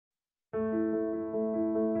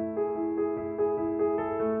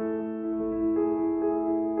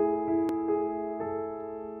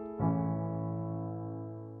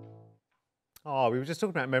We were just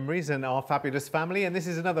talking about memories and our fabulous family, and this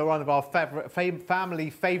is another one of our family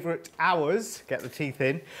favourite hours. Get the teeth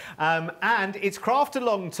in. And it's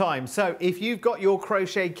Craftalong time. So if you've got your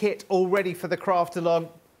crochet kit all ready for the Craftalong,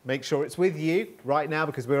 make sure it's with you right now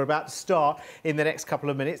because we're about to start in the next couple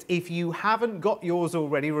of minutes. If you haven't got yours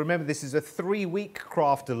already, remember this is a 3-week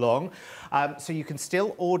Craftalong, so you can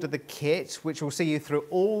still order the kit, which will see you through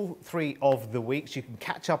all 3 of the weeks. You can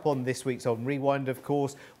catch up on this week's on Rewind, of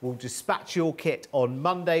course. We'll dispatch your kit on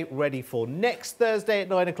Monday, ready for next Thursday at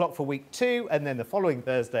 9 o'clock for week 2, and then the following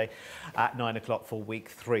Thursday at 9 o'clock for week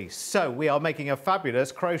 3. So we are making a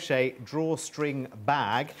fabulous crochet drawstring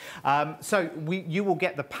bag. You will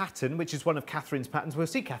get the pattern, which is one of Kathryn's patterns. We'll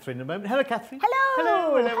see Kathryn in a moment. Hello, Kathryn.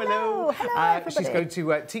 Hello. Hello. She's going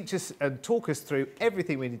to teach us and talk us through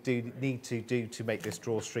everything we need to do to make this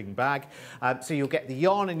drawstring bag. So you'll get the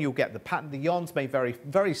yarn and you'll get the pattern. The yarns may vary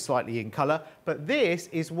very slightly in colour, but this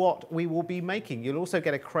is what we will be making. You'll also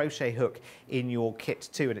get a crochet hook in your kit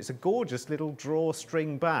too, and it's a gorgeous little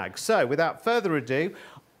drawstring bag. So without further ado,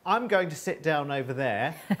 I'm going to sit down over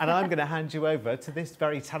there and I'm going to hand you over to this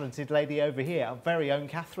very talented lady over here, our very own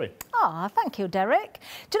Kathryn. Oh, thank you, Derek.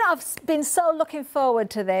 Do you know, I've been so looking forward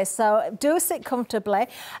to this, so do sit comfortably.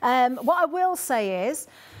 What I will say is,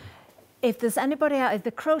 if there's anybody out, if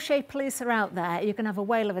the crochet police are out there, you're going to have a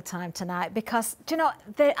whale of a time tonight because, do you know,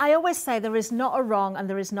 I always say there is not a wrong and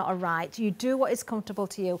there is not a right. You do what is comfortable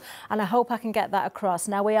to you, and I hope I can get that across.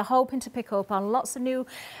 Now, we are hoping to pick up on lots of new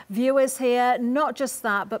viewers here, not just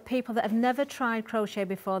that, but people that have never tried crochet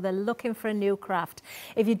before. They're looking for a new craft.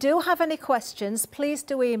 If you do have any questions, please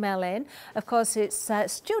do email in. Of course, it's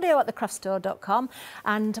studio@thecraftstore.com,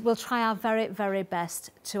 and we'll try our very, very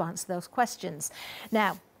best to answer those questions.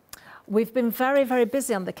 Now, we've been very, very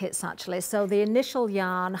busy on the kits actually. So the initial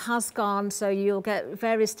yarn has gone, so you'll get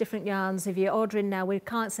various different yarns. If you're ordering now, we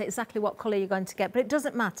can't say exactly what colour you're going to get, but it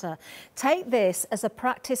doesn't matter. Take this as a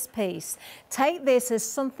practice piece. Take this as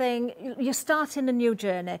something, you're starting a new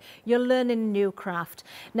journey. You're learning a new craft.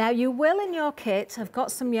 Now you will in your kit have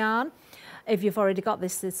got some yarn. If you've already got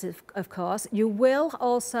this of course, you will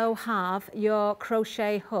also have your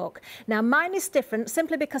crochet hook. Now mine is different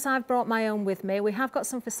simply because I've brought my own with me. We have got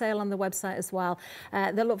some for sale on the website as well.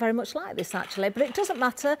 They look very much like this actually, but it doesn't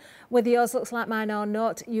matter whether yours looks like mine or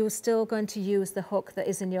not. You're still going to use the hook that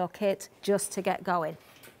is in your kit just to get going.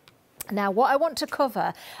 Now what I want to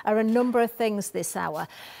cover are a number of things this hour.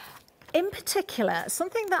 In particular,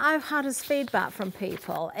 something that I've had as feedback from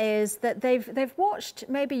people is that they've watched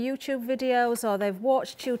maybe YouTube videos or they've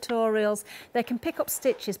watched tutorials. They can pick up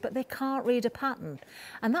stitches, but they can't read a pattern.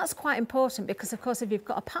 And that's quite important because, of course, if you've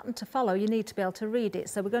got a pattern to follow, you need to be able to read it.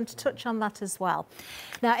 So we're going to touch on that as well.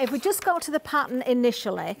 Now, if we just go to the pattern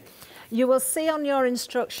initially, you will see on your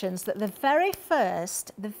instructions that the very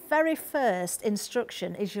first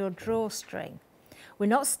instruction is your drawstring. We're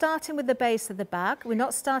not starting with the base of the bag. We're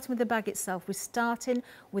not starting with the bag itself. We're starting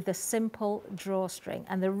with a simple drawstring.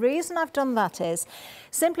 And the reason I've done that is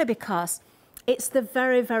simply because it's the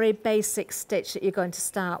very, very basic stitch that you're going to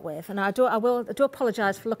start with. And I do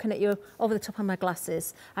apologise for looking at you over the top of my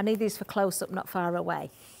glasses. I need these for close-up, not far away.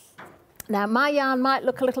 Now, my yarn might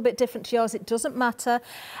look a little bit different to yours, it doesn't matter.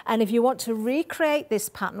 And if you want to recreate this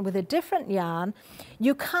pattern with a different yarn,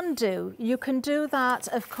 you can do. You can do that,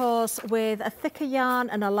 of course, with a thicker yarn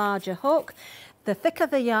and a larger hook. The thicker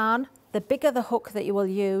the yarn, the bigger the hook that you will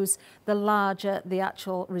use, the larger the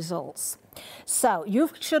actual results. So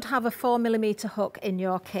you should have a 4mm hook in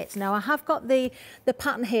your kit. Now, I have got the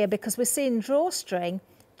pattern here because we're seeing drawstring,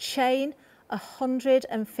 chain,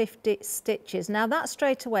 150 stitches. Now that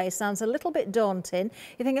straight away sounds a little bit daunting.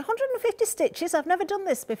 You think 150 stitches, I've never done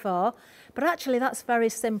this before, but actually that's very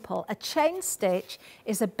simple. A chain stitch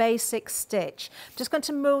is a basic stitch. I'm just going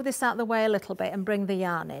to move this out of the way a little bit and bring the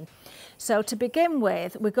yarn in. So to begin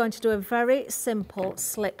with, we're going to do a very simple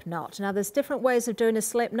slip knot. Now there's different ways of doing a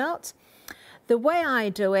slip knot. The way I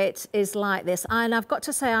do it is like this, and I've got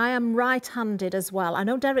to say I am right-handed as well. I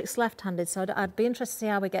know Derek's left-handed, so I'd be interested to see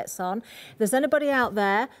how he gets on. If there's anybody out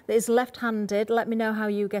there that is left-handed, let me know how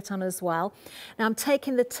you get on as well. Now I'm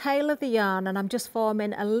taking the tail of the yarn and I'm just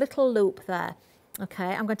forming a little loop there.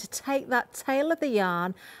 Okay, I'm going to take that tail of the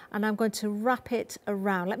yarn and I'm going to wrap it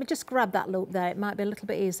around. Let me just grab that loop there. It might be a little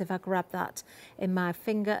bit easier if I grab that in my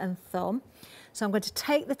finger and thumb. So I'm going to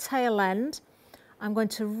take the tail end, I'm going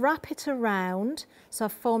to wrap it around. So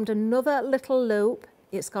I've formed another little loop.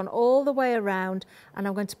 It's gone all the way around and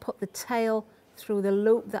I'm going to put the tail through the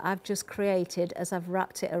loop that I've just created as I've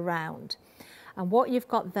wrapped it around. And what you've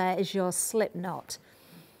got there is your slip knot.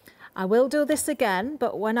 I will do this again,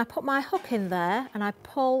 but when I put my hook in there and I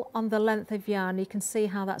pull on the length of yarn, you can see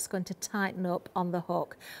how that's going to tighten up on the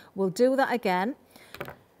hook. We'll do that again.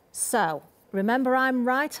 So remember, I'm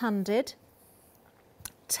right-handed.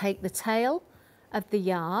 Take the tail of the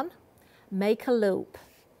yarn, make a loop.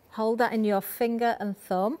 Hold that in your finger and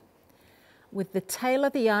thumb. With the tail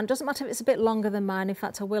of the yarn, doesn't matter if it's a bit longer than mine, in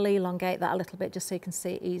fact I will elongate that a little bit just so you can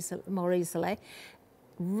see it more easily.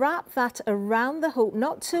 Wrap that around the hoop,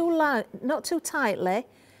 not too tightly,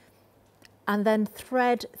 and then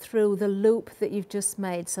thread through the loop that you've just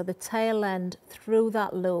made. So the tail end through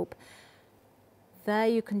that loop. There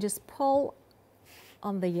you can just pull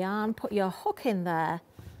on the yarn, put your hook in there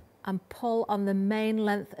and pull on the main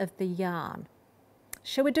length of the yarn.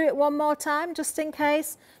 Shall we do it one more time just in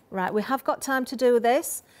case? Right, we have got time to do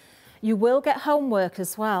this. You will get homework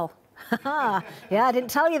as well. Yeah, I didn't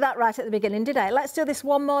tell you that right at the beginning, did I? Let's do this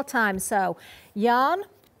one more time. So, yarn.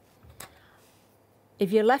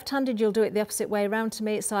 If you're left-handed, you'll do it the opposite way around to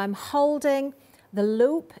me. So I'm holding the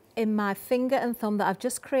loop in my finger and thumb that I've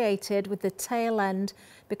just created with the tail end.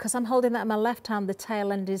 Because I'm holding that in my left hand, the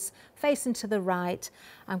tail end is facing to the right.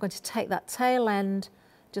 I'm going to take that tail end,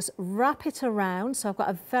 just wrap it around. So I've got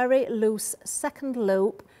a very loose second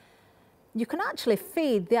loop. You can actually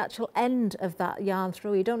feed the actual end of that yarn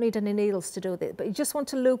through. You don't need any needles to do it, but you just want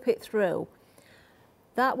to loop it through.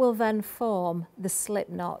 That will then form the slip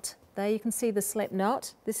knot. There you can see the slip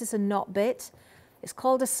knot. This is a knot bit. It's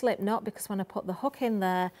called a slip knot because when I put the hook in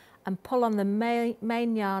there and pull on the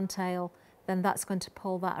main yarn tail, then that's going to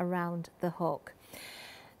pull that around the hook.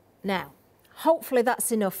 Now, hopefully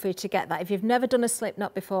that's enough for you to get that. If you've never done a slip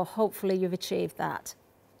knot before, hopefully you've achieved that.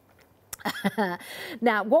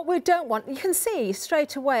 Now, what we don't want, you can see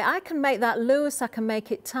straight away, I can make that loose, I can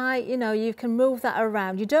make it tight, you know, you can move that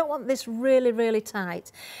around. You don't want this really, really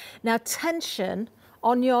tight. Now, tension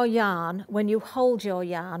on your yarn, when you hold your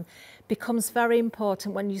yarn, becomes very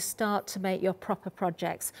important when you start to make your proper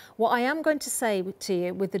projects. What I am going to say to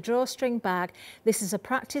you with the drawstring bag, this is a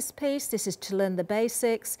practice piece, this is to learn the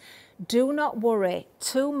basics. Do not worry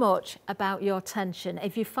too much about your tension.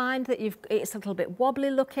 If you find that it's a little bit wobbly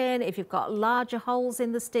looking, if you've got larger holes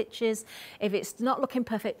in the stitches, if it's not looking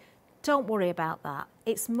perfect, don't worry about that.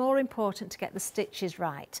 It's more important to get the stitches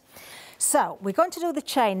right. So we're going to do the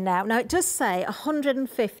chain now. Now it does say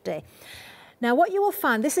 150. Now what you will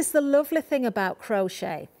find, this is the lovely thing about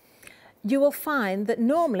crochet. You will find that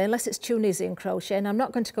normally, unless it's Tunisian crochet, and I'm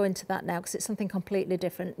not going to go into that now because it's something completely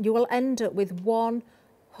different, you will end up with one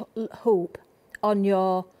hoop on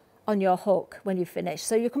your hook when you finish.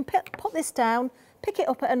 So you can put this down, pick it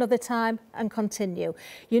up at another time and continue.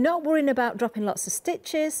 You're not worrying about dropping lots of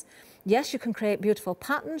stitches. Yes, you can create beautiful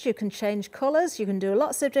patterns, you can change colours, you can do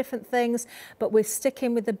lots of different things, but we're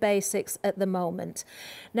sticking with the basics at the moment.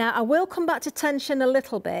 Now, I will come back to tension a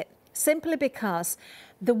little bit, simply because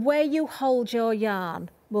the way you hold your yarn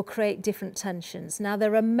will create different tensions. Now,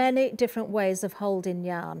 there are many different ways of holding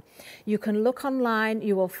yarn. You can look online,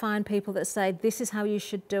 you will find people that say, this is how you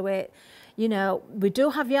should do it. You know, we do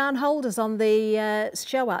have yarn holders on the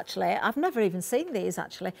show, actually. I've never even seen these,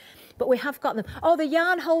 actually, but we have got them. Oh, the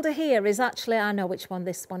yarn holder here is actually, I know which one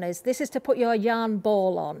this one is. This is to put your yarn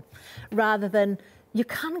ball on, rather than, you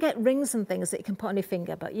can get rings and things that you can put on your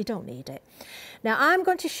finger, but you don't need it. Now, I'm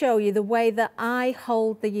going to show you the way that I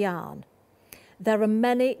hold the yarn. There are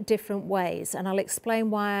many different ways, and I'll explain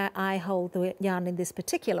why I hold the yarn in this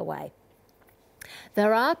particular way.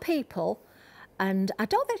 There are people, and I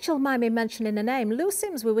don't think she'll mind me mentioning her name, Lou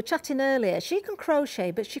Sims, we were chatting earlier. She can crochet,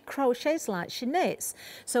 but she crochets like she knits.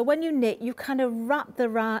 So when you knit, you kind of wrap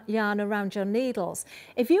the yarn around your needles.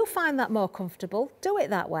 If you find that more comfortable, do it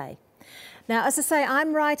that way. Now, as I say,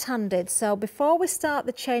 I'm right-handed, so before we start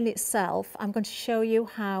the chain itself, I'm going to show you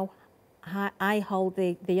how I hold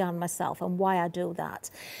the yarn myself and why I do that.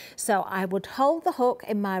 So I would hold the hook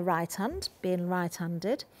in my right hand, being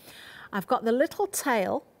right-handed. I've got the little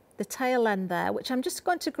tail, the tail end there, which I'm just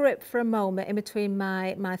going to grip for a moment in between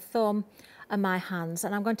my thumb and my hands,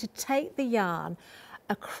 and I'm going to take the yarn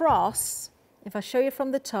across, if I show you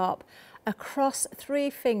from the top, across 3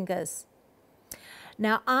 fingers.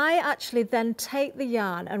 Now I actually then take the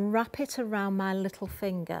yarn and wrap it around my little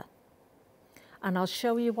finger, and I'll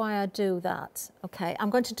show you why I do that. Okay, I'm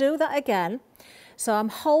going to do that again. So I'm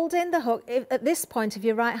holding the hook. At this point, if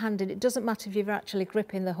you're right-handed, it doesn't matter if you're actually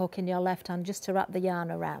gripping the hook in your left hand, just to wrap the yarn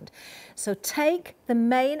around. So take the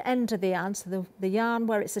main end of the yarn, so the yarn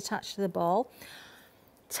where it's attached to the ball.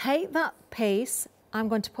 Take that piece, I'm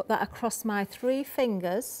going to put that across my 3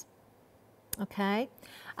 fingers, okay?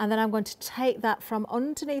 And then I'm going to take that from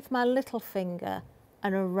underneath my little finger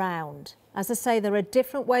and around. As I say, there are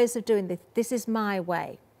different ways of doing this. This is my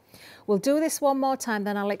way. We'll do this one more time,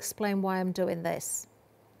 then I'll explain why I'm doing this.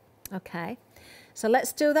 Okay, so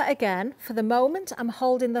let's do that again. For the moment, I'm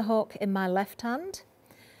holding the hook in my left hand.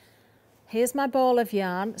 Here's my ball of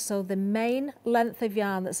yarn. So the main length of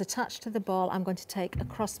yarn that's attached to the ball, I'm going to take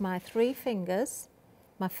across my 3 fingers,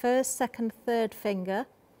 my first, second, third finger.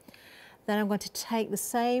 Then I'm going to take the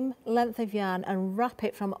same length of yarn and wrap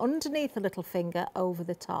it from underneath the little finger over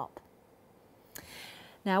the top.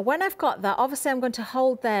 Now, when I've got that, obviously I'm going to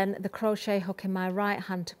hold then the crochet hook in my right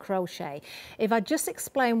hand to crochet. If I just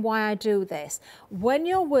explain why I do this, when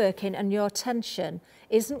you're working and your tension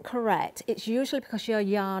isn't correct, it's usually because your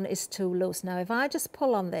yarn is too loose. Now, if I just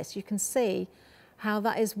pull on this, you can see how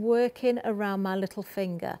that is working around my little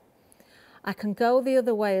finger. I can go the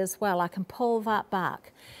other way as well. I can pull that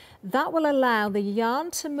back. That will allow the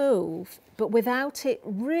yarn to move, but without it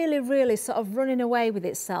really sort of running away with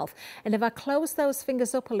itself. And if I close those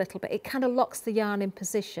fingers up a little bit, it kind of locks the yarn in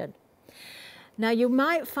position. Now, you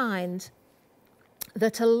might find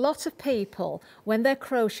that a lot of people, when they're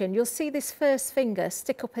crocheting, you'll see this first finger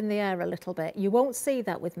stick up in the air a little bit. You won't see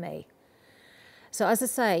that with me. So as I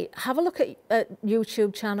say, have a look at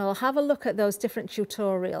YouTube channel, have a look at those different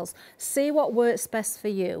tutorials, see what works best for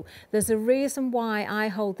you. There's a reason why I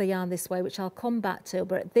hold the yarn this way, which I'll come back to,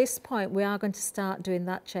 but at this point we are going to start doing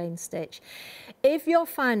that chain stitch. If you're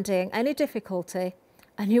finding any difficulty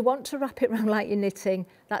and you want to wrap it around like you're knitting,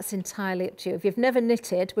 that's entirely up to you. If you've never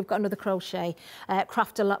knitted, we've got another crochet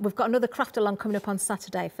Craftalong, we've got another Craftalong coming up on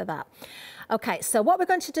Saturday for that. Okay, so what we're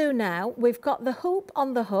going to do now, we've got the hoop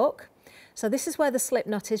on the hook. So this is where the slip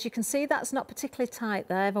knot is. You can see that's not particularly tight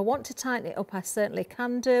there. If I want to tighten it up, I certainly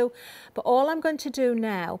can do. But all I'm going to do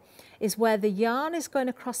now is where the yarn is going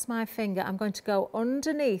across my finger, I'm going to go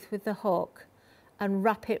underneath with the hook and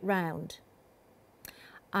wrap it round.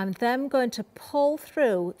 I'm then going to pull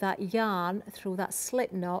through that yarn, through that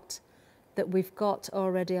slip knot that we've got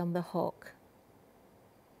already on the hook.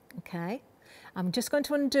 Okay, I'm just going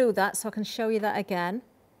to undo that so I can show you that again.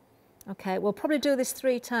 Okay, we'll probably do this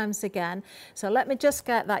 3 times again. So let me just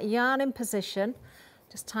get that yarn in position,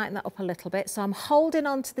 just tighten that up a little bit. So I'm holding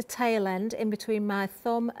on to the tail end in between my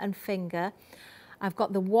thumb and finger. I've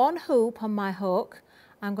got the 1 hoop on my hook.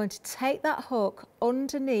 I'm going to take that hook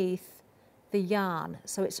underneath the yarn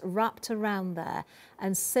so it's wrapped around there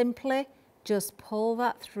and simply just pull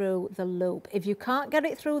that through the loop. If you can't get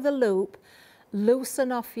it through the loop,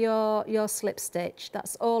 loosen off your slip stitch.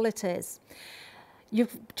 That's all it is.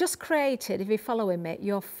 You've just created, if you're following me,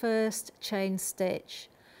 your first chain stitch.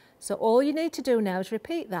 So all you need to do now is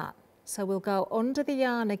repeat that. So we'll go under the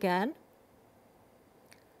yarn again,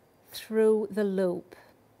 through the loop.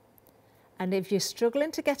 And if you're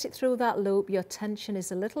struggling to get it through that loop, your tension is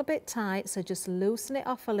a little bit tight, so just loosen it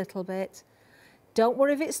off a little bit. Don't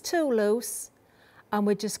worry if it's too loose, and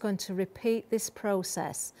we're just going to repeat this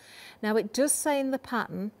process. Now, it does say in the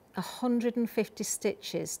pattern 150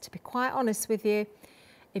 stitches. To be quite honest with you,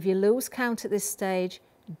 if you lose count at this stage,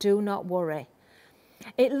 do not worry.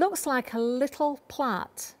 It looks like a little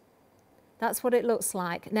plait. That's what it looks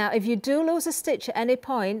like. Now, if you do lose a stitch at any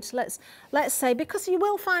point, let's say, because you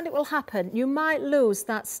will find it will happen, you might lose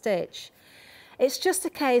that stitch. It's just a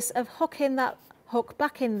case of hooking that hook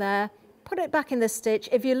back in there, put it back in the stitch.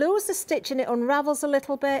 If you lose the stitch and it unravels a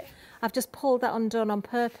little bit, I've just pulled that undone on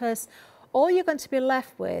purpose. All you're going to be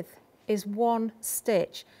left with is 1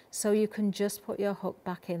 stitch, so you can just put your hook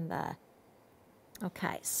back in there.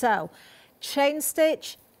 Okay, so chain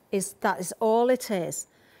stitch that is all it is.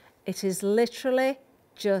 It is literally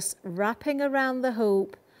just wrapping around the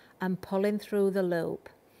hoop and pulling through the loop.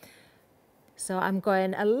 So I'm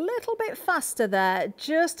going a little bit faster there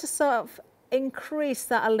just to sort of increase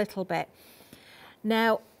that a little bit.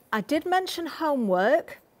 Now, I did mention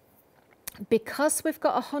homework. Because we've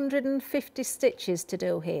got 150 stitches to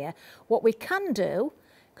do here, what we can do,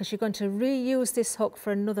 because you're going to reuse this hook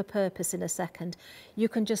for another purpose in a second, you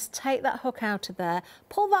can just take that hook out of there,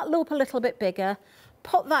 pull that loop a little bit bigger,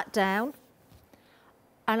 put that down,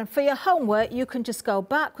 and for your homework you can just go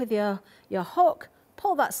back with your hook,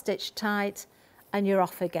 pull that stitch tight, and you're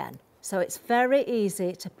off again. So it's very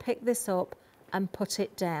easy to pick this up and put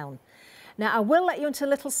it down. Now, I will let you into a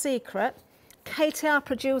little secret. Katie, our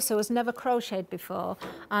producer, has never crocheted before.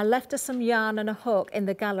 I left her some yarn and a hook in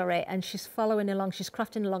the gallery and she's following along, she's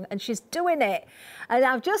crafting along and she's doing it. And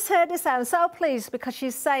I've just heard this, I'm so pleased because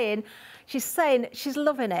she's saying she's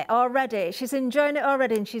loving it already. She's enjoying it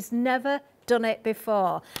already and she's never done it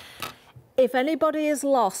before. If anybody is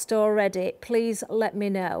lost already, please let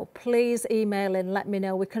me know. Please email in, let me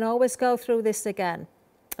know. We can always go through this again,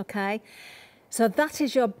 okay? So that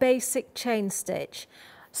is your basic chain stitch.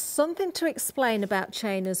 Something to explain about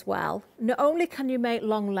chain as well. Not only can you make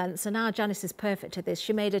long lengths, and our Janice is perfect at this,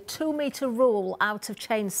 she made a 2-metre rule out of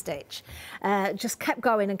chain stitch. Just kept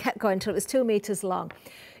going until it was 2 metres long.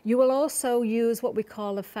 You will also use what we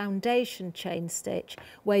call a foundation chain stitch,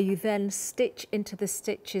 where you then stitch into the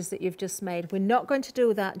stitches that you've just made. We're not going to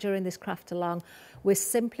do that during this craft along. We're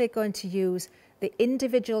simply going to use the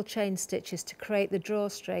individual chain stitches to create the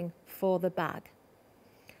drawstring for the bag.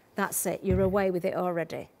 That's it, you're away with it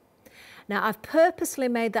already. Now I've purposely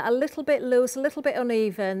made that a little bit loose, a little bit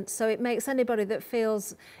uneven, so it makes anybody that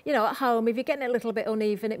feels, you know, at home, if you're getting it a little bit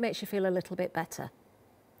uneven, it makes you feel a little bit better.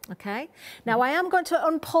 Okay, now I am going to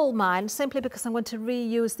unpull mine simply because I'm going to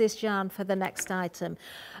reuse this yarn for the next item.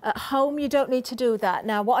 At home, you don't need to do that.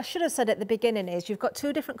 Now, what I should have said at the beginning is you've got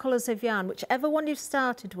 2 different colours of yarn. Whichever one you've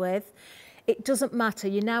started with, it doesn't matter.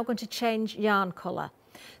 You're now going to change yarn colour.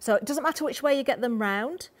 So it doesn't matter which way you get them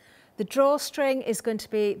round. The drawstring is going to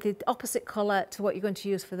be the opposite colour to what you're going to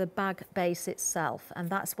use for the bag base itself, and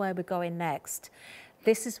that's where we're going next.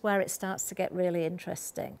 This is where it starts to get really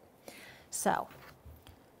interesting. So,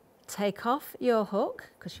 take off your hook,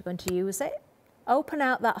 because you're going to use it. Open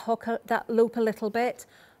out that hook, that loop a little bit.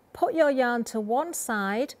 Put your yarn to one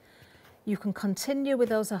side. You can continue with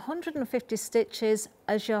those 150 stitches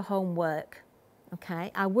as your homework.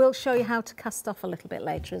 Okay, I will show you how to cast off a little bit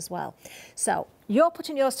later as well. So you're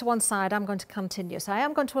putting yours to one side, I'm going to continue. So I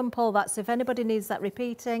am going to unpull that, so if anybody needs that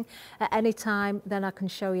repeating at any time, then I can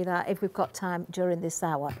show you that if we've got time during this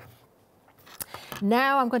hour.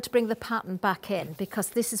 Now I'm going to bring the pattern back in, because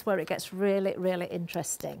this is where it gets really, really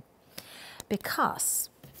interesting. Because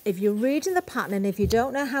if you're reading the pattern and if you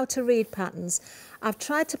don't know how to read patterns, I've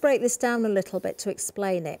tried to break this down a little bit to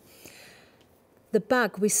explain it. The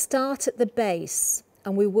bag, we start at the base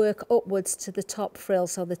and we work upwards to the top frill.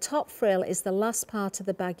 So the top frill is the last part of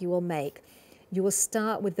the bag you will make. You will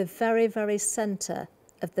start with the very, very centre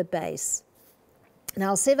of the base. Now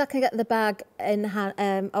I'll see if I can get the bag in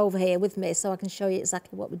over here with me so I can show you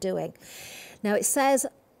exactly what we're doing. Now it says,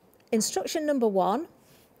 instruction number 1,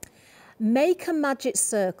 make a magic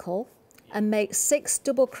circle and make 6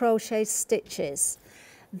 double crochet stitches.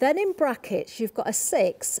 Then in brackets you've got a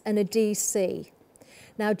 6 and a DC.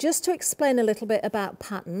 Now just to explain a little bit about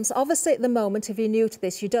patterns, obviously at the moment if you're new to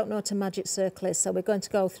this you don't know what a magic circle is, so we're going to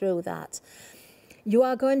go through that. You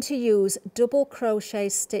are going to use double crochet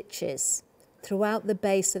stitches throughout the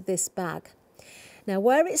base of this bag. Now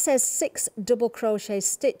where it says 6 double crochet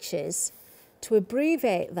stitches, to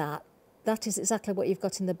abbreviate that, that is exactly what you've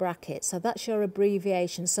got in the bracket. So that's your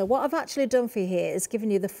abbreviation. So what I've actually done for you here is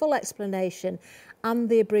given you the full explanation and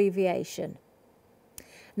the abbreviation.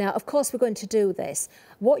 Now, of course, we're going to do this.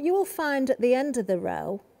 What you will find at the end of the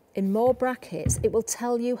row, in more brackets, it will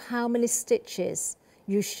tell you how many stitches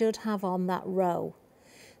you should have on that row.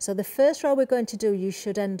 So the first row we're going to do, you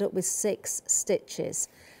should end up with 6 stitches.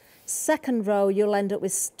 Second row, you'll end up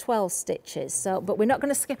with 12 stitches. So, but we're not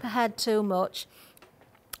going to skip ahead too much.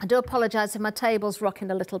 I do apologise if my table's rocking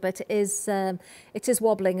a little bit. It is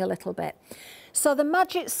wobbling a little bit. So the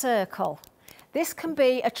magic circle, this can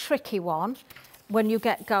be a tricky one when you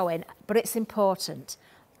get going, but it's important.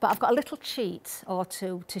 But I've got a little cheat or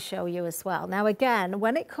two to show you as well. Now again,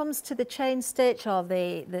 when it comes to the chain stitch or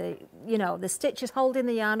the stitches holding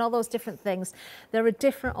the yarn, all those different things, there are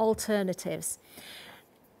different alternatives.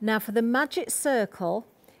 Now for the magic circle,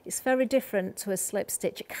 it's very different to a slip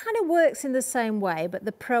stitch. It kind of works in the same way, but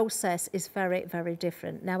the process is very, very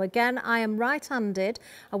different. Now again, I am right-handed.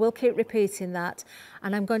 I will keep repeating that,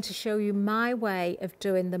 and I'm going to show you my way of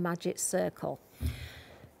doing the magic circle.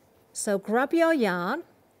 So grab your yarn.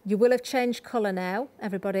 You will have changed colour now,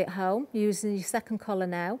 everybody at home, using your second colour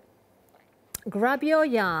now. Grab your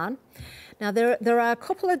yarn. Now there are a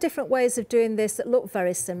couple of different ways of doing this that look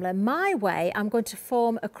very similar. My way, I'm going to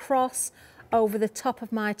form a cross over the top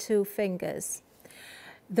of my 2 fingers.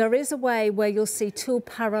 There is a way where you'll see 2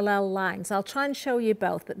 parallel lines. I'll try and show you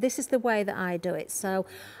both, but this is the way that I do it. So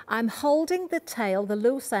I'm holding the tail, the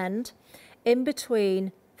loose end, in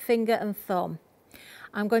between finger and thumb.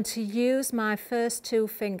 I'm going to use my first 2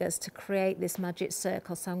 fingers to create this magic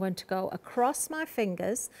circle. So I'm going to go across my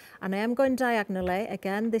fingers, and I am going diagonally.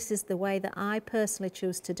 Again, this is the way that I personally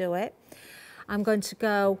choose to do it. I'm going to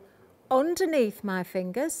go underneath my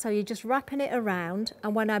fingers, so you're just wrapping it around,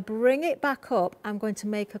 and when I bring it back up, I'm going to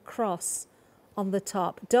make a cross on the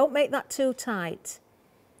top. Don't make that too tight.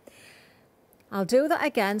 I'll do that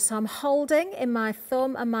again, so I'm holding in my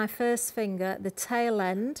thumb and my first finger the tail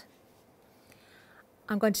end.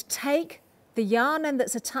 I'm going to take the yarn end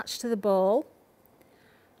that's attached to the ball,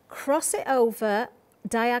 cross it over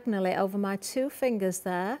diagonally over my 2 fingers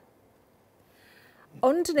there.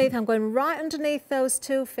 Underneath, I'm going right underneath those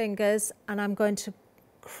 2 fingers, and I'm going to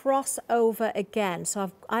cross over again.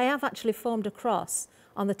 So I have actually formed a cross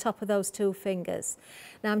on the top of those 2 fingers.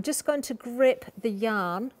 Now I'm just going to grip the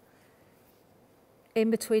yarn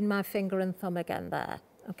in between my finger and thumb again there.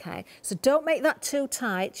 Okay, so don't make that too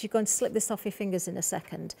tight. You're going to slip this off your fingers in a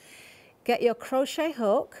second. Get your crochet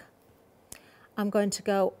hook. I'm going to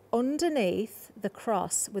go underneath the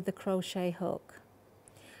cross with the crochet hook,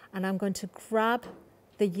 and I'm going to grab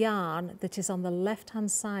the yarn that is on the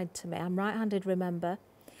left-hand side to me. I'm right-handed, remember.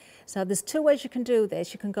 So there's 2 ways you can do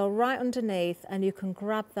this. You can go right underneath and you can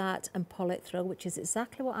grab that and pull it through, which is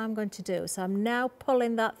exactly what I'm going to do. So I'm now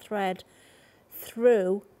pulling that thread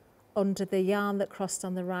through under the yarn that crossed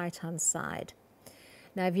on the right-hand side.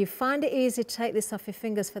 Now, if you find it easy to take this off your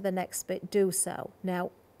fingers for the next bit, do so.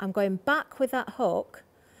 Now, I'm going back with that hook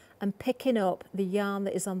and picking up the yarn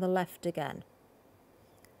that is on the left again.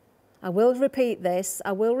 I will repeat this,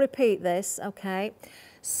 okay?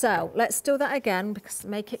 So let's do that again, because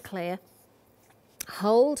make it clear.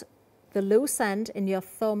 Hold the loose end in your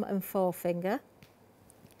thumb and forefinger.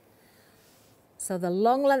 So the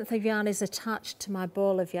long length of yarn is attached to my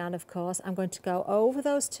ball of yarn, of course. I'm going to go over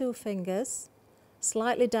those 2 fingers,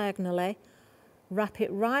 slightly diagonally, wrap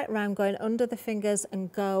it right round, going under the fingers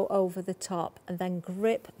and go over the top, and then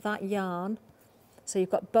grip that yarn so you've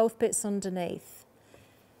got both bits underneath.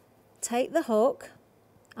 Take the hook.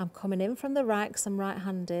 I'm coming in from the right because I'm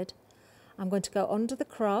right-handed. I'm going to go under the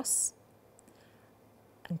cross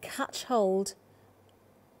and catch hold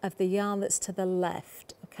of the yarn that's to the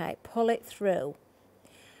left. Okay, pull it through.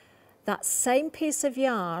 That same piece of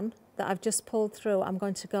yarn that I've just pulled through, I'm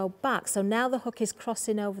going to go back. So now the hook is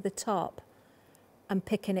crossing over the top and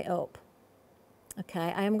picking it up.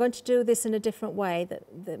 Okay, I am going to do this in a different way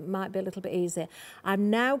that might be a little bit easier. I'm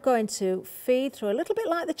now going to feed through, a little bit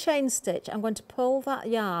like the chain stitch. I'm going to pull that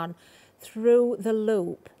yarn through the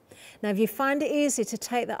loop. Now, if you find it easy to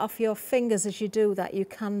take that off your fingers as you do that, you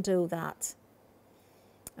can do that.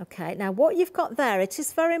 Okay, now what you've got there, it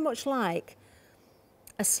is very much like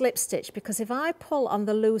a slip stitch, because if I pull on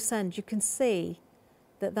the loose end, you can see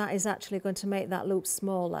that that is actually going to make that loop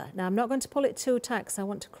smaller. Now, I'm not going to pull it too tight because I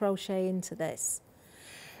want to crochet into this.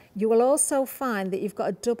 You will also find that you've got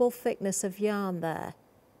a double thickness of yarn there.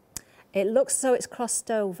 It looks as though it's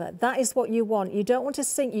crossed over. That is what you want. You don't want to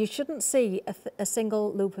see, you shouldn't see a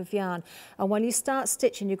single loop of yarn. And when you start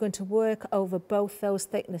stitching, you're going to work over both those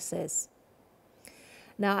thicknesses.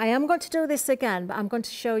 Now, I am going to do this again, but I'm going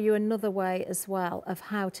to show you another way as well of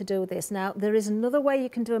how to do this. Now, there is another way you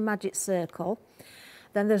can do a magic circle.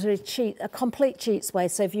 Then there's a complete cheats way.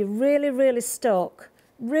 So if you're really stuck,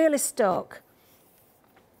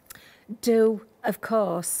 do, of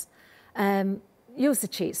course, use the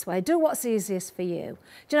cheats way. Do what's easiest for you.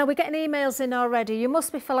 Do you know, we're getting emails in already. You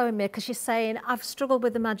must be following me because you're saying, I've struggled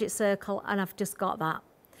with the magic circle and I've just got that.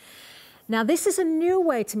 Now, this is a new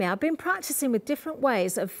way to me. I've been practicing with different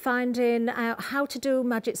ways of finding out how to do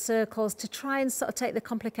magic circles to try and sort of take the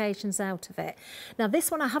complications out of it. Now, this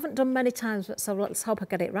one I haven't done many times, so let's hope I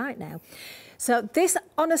get it right now. So this,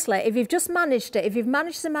 honestly, if you've just managed it, if you've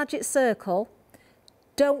managed the magic circle,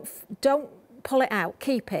 don't pull it out.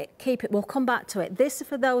 Keep it. We'll come back to it. This is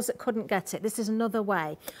for those that couldn't get it. This is another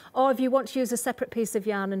way. Or if you want to use a separate piece of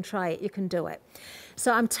yarn and try it, you can do it.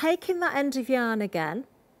 So I'm taking that end of yarn again.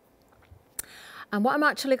 And what I'm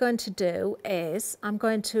actually going to do is I'm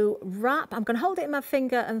going to hold it in my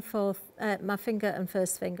finger and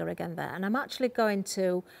first finger again there. And I'm actually going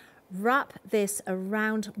to wrap this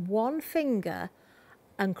around one finger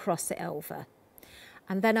and cross it over.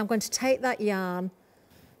 And then I'm going to take that yarn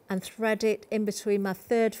and thread it in between my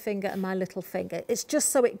third finger and my little finger. It's just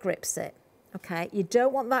so it grips it, okay? You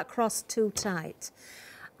don't want that cross too tight.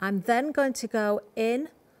 I'm then going to go in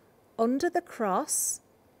under the cross,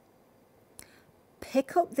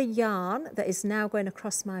 pick up the yarn that is now going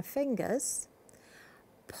across my fingers,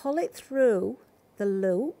 pull it through the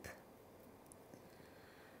loop,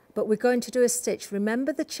 but we're going to do a stitch.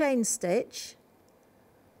 Remember the chain stitch,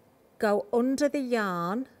 go under the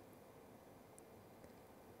yarn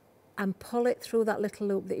and pull it through that little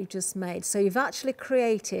loop that you just made. So you've actually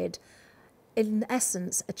created, in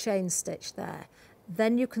essence, a chain stitch there.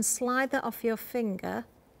 Then you can slide that off your finger.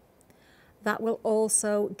 That will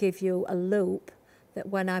also give you a loop that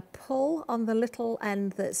when I pull on the little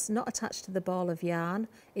end that's not attached to the ball of yarn,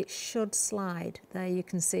 it should slide. There you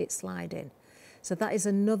can see it sliding. So that is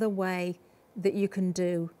another way that you can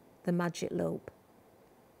do the magic loop.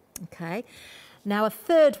 Okay, now a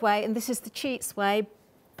third way, and this is the cheats way,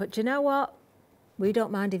 but do you know what? We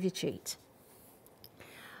don't mind if you cheat.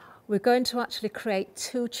 we're going to actually create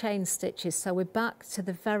 2 chain stitches. So we're back to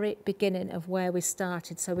the very beginning of where we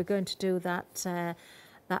started. So we're going to do that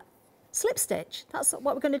slip stitch. That's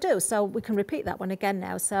what we're going to do. So we can repeat that one again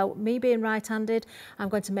now. So me being right-handed, I'm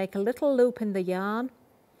going to make a little loop in the yarn.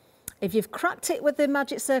 If you've cracked it with the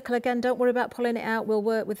magic circle again, don't worry about pulling it out, we'll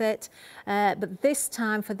work with it. But this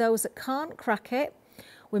time, for those that can't crack it,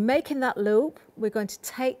 we're making that loop. We're going to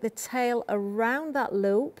take the tail around that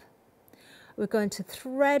loop. We're going to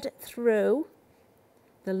thread through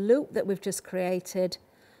the loop that we've just created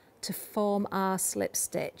to form our slip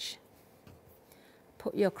stitch.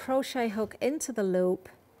 Put your crochet hook into the loop.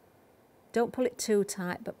 Don't pull it too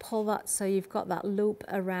tight, but pull that so you've got that loop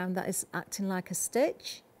around that is acting like a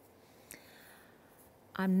stitch.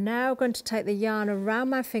 I'm now going to take the yarn around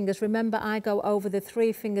my fingers. Remember, I go over the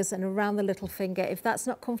 3 fingers and around the little finger. If that's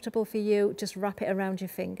not comfortable for you, just wrap it around your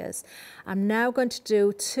fingers. I'm now going to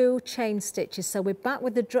do 2 chain stitches. So we're back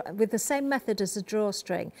with the same method as the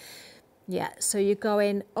drawstring. Yeah, so you're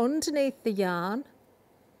going underneath the yarn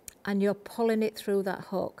and you're pulling it through that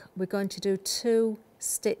hook. We're going to do 2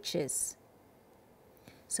 stitches.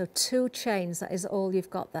 So 2 chains, that is all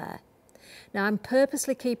you've got there. Now I'm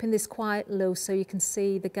purposely keeping this quite loose so you can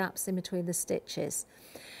see the gaps in between the stitches.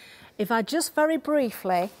 If I just very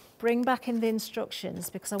briefly bring back in the instructions,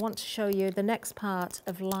 because I want to show you the next part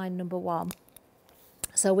of line number 1.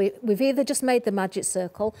 So we've either just made the magic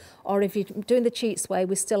circle, or if you're doing the cheats way,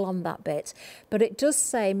 we're still on that bit. But it does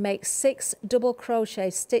say make 6 double crochet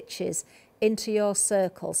stitches into your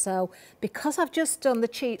circle. So because I've just done the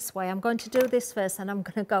cheats way, I'm going to do this first and I'm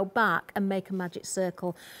going to go back and make a magic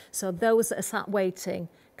circle. So those that are sat waiting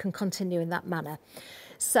can continue in that manner.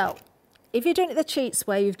 So if you're doing it the cheats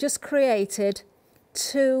way, you've just created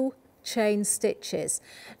 2 chain stitches.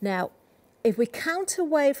 Now, if we count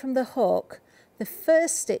away from the hook, the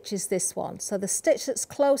first stitch is this one. So the stitch that's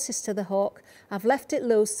closest to the hook, I've left it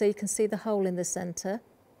loose so you can see the hole in the centre.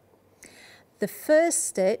 The first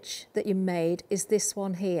stitch that you made is this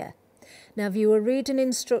one here. Now, if you were reading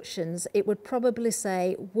instructions, it would probably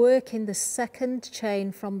say work in the 2nd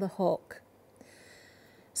chain from the hook.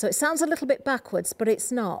 So it sounds a little bit backwards, but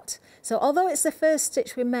it's not. So although it's the first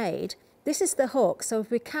stitch we made, this is the hook. So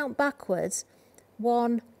if we count backwards,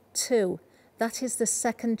 1, 2, that is the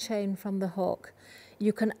 2nd chain from the hook.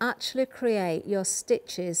 You can actually create your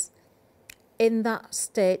stitches in that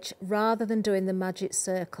stitch rather than doing the magic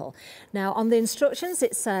circle. Now on the instructions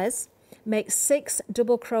it says make 6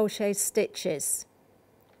 double crochet stitches.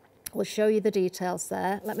 We'll show you the details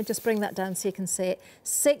there. Let me just bring that down so you can see it.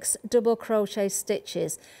 6 double crochet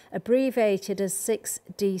stitches, abbreviated as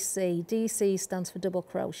 6DC. DC stands for double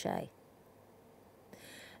crochet.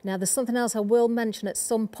 Now there's something else I will mention at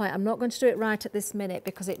some point. I'm not going to do it right at this minute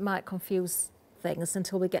because it might confuse things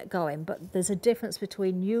until we get going, but there's a difference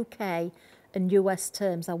between UK and US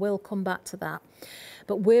terms. I will come back to that.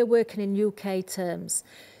 But we're working in UK terms.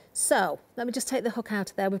 So let me just take the hook out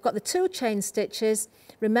of there. We've got the 2 chain stitches.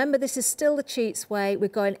 Remember, this is still the cheats way. We're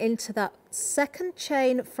going into that 2nd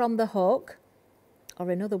chain from the hook,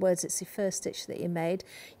 or in other words, it's the first stitch that you made.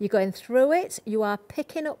 You're going through it. You are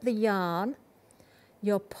picking up the yarn.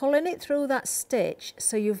 You're pulling it through that stitch,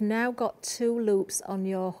 so you've now got 2 loops on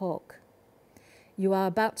your hook. You are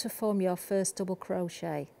about to form your first double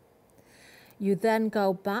crochet. You then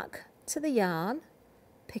go back to the yarn,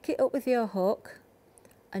 pick it up with your hook,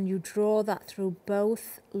 and you draw that through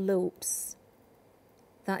both loops.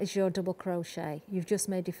 That is your double crochet. You've just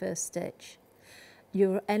made your first stitch.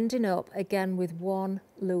 You're ending up again with 1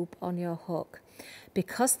 loop on your hook.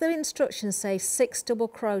 Because the instructions say 6 double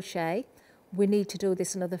crochet, we need to do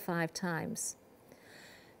this another 5 times.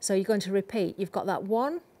 So you're going to repeat. You've got that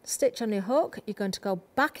 1 stitch on your hook. You're going to go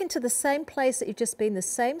back into the same place that you've just been, the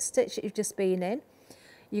same stitch that you've just been in.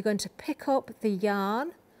 You're going to pick up the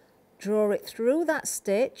yarn, draw it through that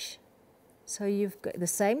stitch. So you've got the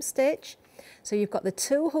same stitch. So you've got the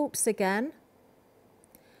 2 hoops again.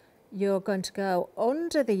 You're going to go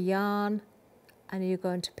under the yarn and you're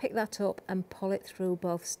going to pick that up and pull it through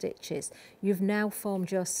both stitches. You've now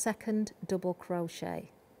formed your 2nd double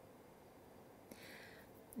crochet.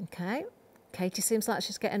 Okay, Katie seems like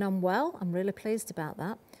she's getting on well. I'm really pleased about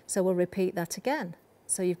that. So we'll repeat that again.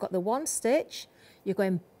 So you've got the 1 stitch, you're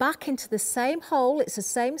going back into the same hole, it's the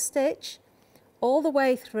same stitch, all the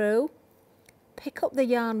way through, pick up the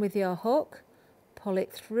yarn with your hook, pull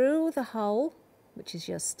it through the hole, which is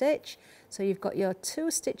your stitch. So you've got your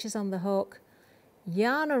 2 stitches on the hook,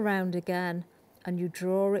 yarn around again, and you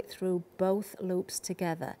draw it through both loops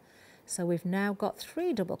together. So we've now got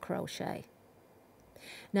 3 double crochet.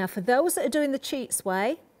 Now for those that are doing the cheats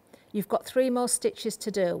way, you've got 3 more stitches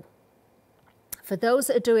to do. For those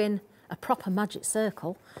that are doing a proper magic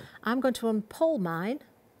circle, I'm going to unpull mine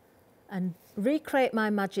and recreate my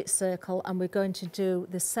magic circle, and we're going to do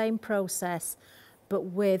the same process but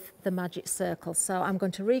with the magic circle. So I'm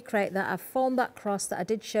going to recreate that. I've formed that cross that I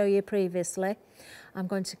did show you previously. I'm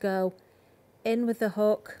going to go in with the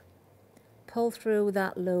hook, pull through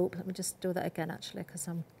that loop. Let me just do that again actually, because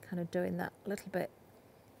I'm kind of doing that a little bit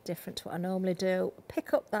different to what I normally do.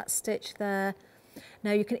 Pick up that stitch there.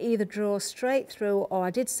 Now you can either draw straight through, or I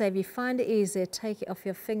did say if you find it easier, take it off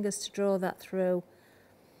your fingers to draw that through.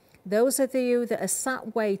 Those of you that are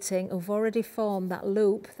sat waiting, who've already formed that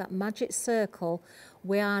loop, that magic circle,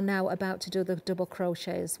 we are now about to do the double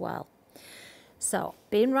crochet as well. So,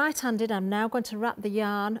 being right-handed, I'm now going to wrap the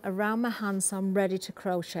yarn around my hand so I'm ready to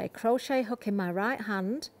crochet. Crochet hook in my right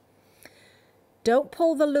hand. Don't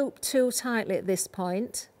pull the loop too tightly at this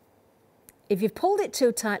point. If you've pulled it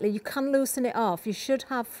too tightly, you can loosen it off. You should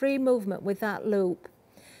have free movement with that loop.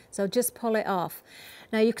 So just pull it off.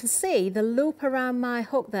 Now you can see the loop around my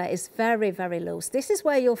hook there is very, very loose. This is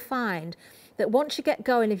where you'll find that once you get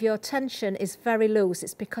going, if your tension is very loose,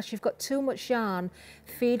 it's because you've got too much yarn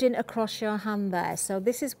feeding across your hand there. So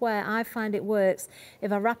this is where I find it works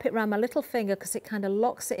if I wrap it around my little finger, because it kind of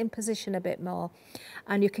locks it in position a bit more,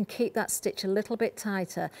 and you can keep that stitch a little bit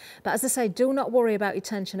tighter. But as I say, do not worry about your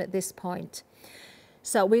tension at this point.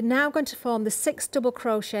 So we're now going to form the 6 double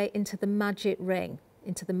crochet into the magic ring,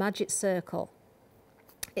 into the magic circle.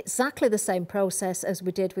 Exactly the same process as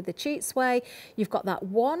we did with the cheats way. You've got that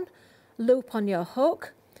one loop on your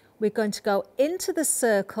hook. We're going to go into the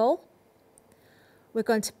circle. We're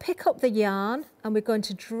going to pick up the yarn and we're going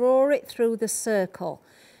to draw it through the circle.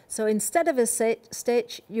 So instead of a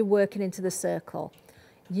stitch, you're working into the circle.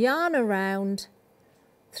 Yarn around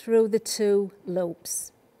through the 2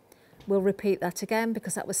 loops. We'll repeat that again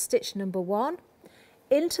because that was stitch number 1.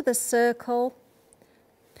 Into the circle,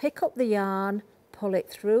 pick up the yarn, pull it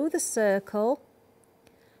through the circle,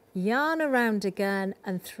 yarn around again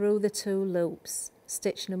and through the 2 loops,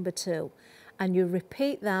 stitch number 2. And you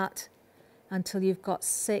repeat that until you've got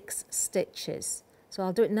 6 stitches. So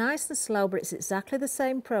I'll do it nice and slow, but it's exactly the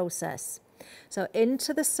same process. So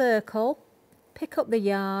into the circle, pick up the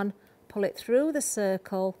yarn, pull it through the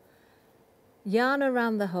circle, yarn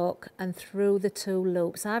around the hook and through the 2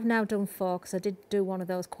 loops. I've now done 4 because I did do one of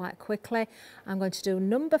those quite quickly. I'm going to do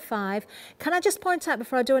number 5. Can I just point out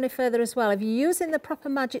before I do any further as well, if you're using the proper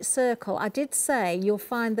magic circle, I did say you'll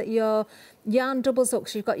find that your yarn doubles up,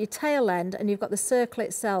 so you've got your tail end and you've got the circle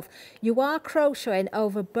itself. You are crocheting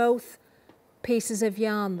over both pieces of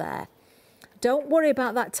yarn there. Don't worry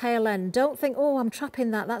about that tail end. Don't think, oh, I'm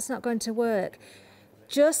trapping that, that's not going to work.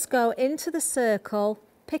 Just go into the circle,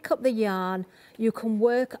 pick up the yarn, you can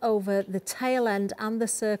work over the tail end and the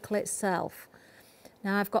circle itself.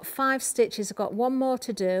 Now I've got 5 stitches, I've got 1 more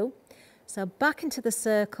to do. So back into the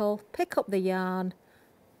circle, pick up the yarn,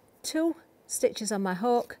 2 stitches on my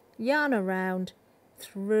hook, yarn around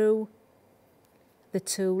through the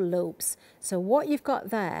 2 loops. So what you've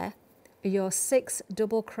got there are your 6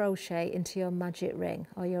 double crochet into your magic ring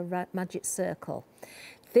or your magic circle.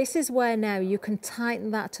 This is where now you can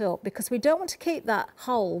tighten that up, because we don't want to keep that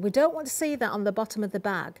hole. We don't want to see that on the bottom of the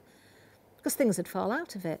bag because things would fall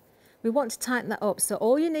out of it. We want to tighten that up. So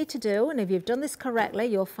all you need to do, and if you've done this correctly,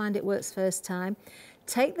 you'll find it works first time,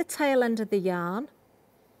 take the tail end of the yarn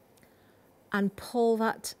and pull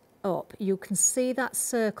that up. You can see that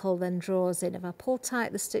circle then draws in. If I pull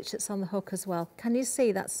tight the stitch that's on the hook as well, can you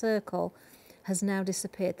see that circle has now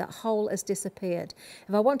disappeared? That hole has disappeared.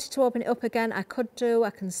 If I wanted to open it up again, I could do.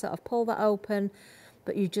 I can sort of pull that open,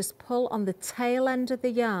 but you just pull on the tail end of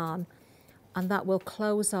the yarn and that will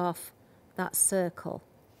close off that circle.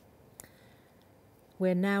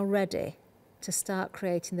 We're now ready to start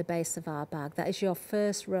creating the base of our bag. That is your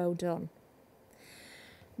first row done.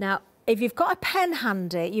 Now, if you've got a pen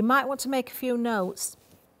handy, you might want to make a few notes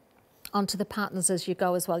onto the patterns as you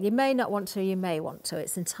go as well. You may not want to, you may want to.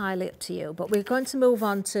 It's entirely up to you. But we're going to move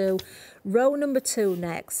on to row number 2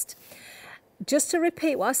 next. Just to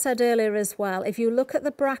repeat what I said earlier as well, if you look at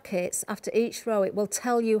the brackets after each row, it will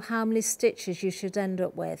tell you how many stitches you should end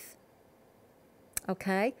up with.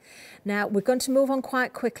 Okay, now we're going to move on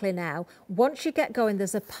quite quickly now. Once you get going,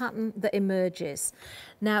 there's a pattern that emerges.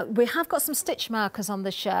 Now, we have got some stitch markers on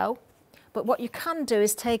the show, but what you can do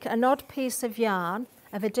is take an odd piece of yarn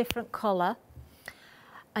of a different colour,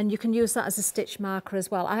 and you can use that as a stitch marker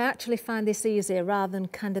as well. I actually find this easier rather than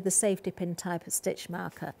kind of the safety pin type of stitch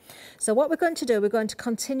marker. So what we're going to do, we're going to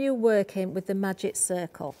continue working with the magic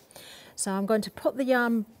circle. So I'm going to put the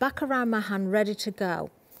yarn back around my hand ready to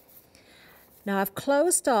go. Now I've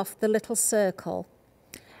closed off the little circle.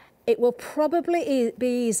 It will probably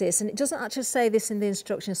be easiest, and it doesn't actually say this in the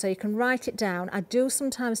instructions, so you can write it down. I do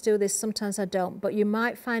sometimes do this, sometimes I don't, but you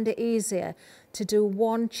might find it easier to do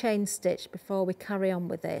one chain stitch before we carry on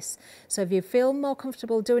with this. So if you feel more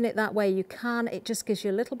comfortable doing it that way, you can. It just gives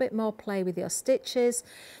you a little bit more play with your stitches.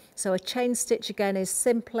 So a chain stitch again is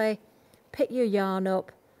simply pick your yarn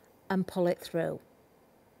up and pull it through.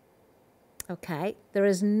 Okay, there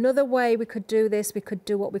is another way we could do this. We could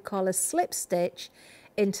do what we call a slip stitch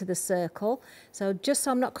into the circle. So just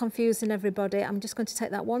so I'm not confusing everybody, I'm just going to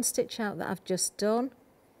take that one stitch out that I've just done.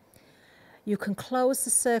 You can close the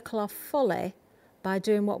circle off fully by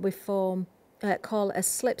doing what we call a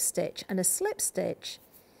slip stitch. And a slip stitch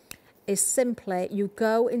is simply you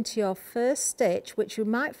go into your first stitch, which you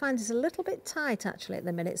might find is a little bit tight actually at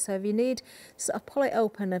the minute. So if you need to sort of pull it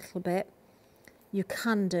open a little bit, you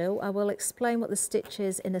can do. I will explain what the stitch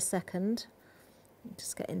is in a second.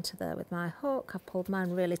 Just get into there with my hook. I've pulled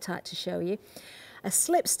mine really tight to show you. A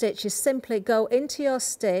slip stitch is simply go into your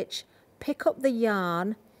stitch, pick up the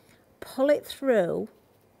yarn, pull it through,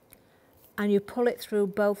 and you pull it through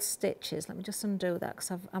both stitches. Let me just undo that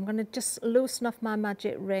because I'm going to just loosen off my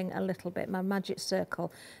magic ring a little bit, my magic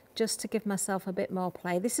circle, just to give myself a bit more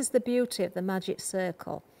play. This is the beauty of the magic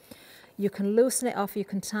circle. You can loosen it off, you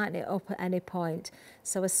can tighten it up at any point.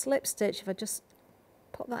 So a slip stitch, if I just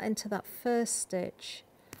put that into that first stitch,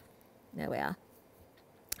 there we are.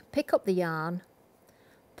 Pick up the yarn,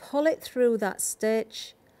 pull it through that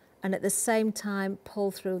stitch, and at the same time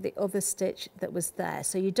pull through the other stitch that was there.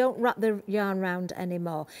 So you don't wrap the yarn round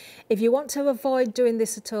anymore. If you want to avoid doing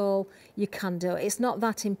this at all, you can do it. It's not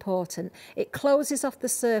that important. It closes off the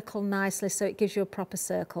circle nicely so it gives you a proper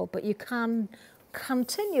circle, but you can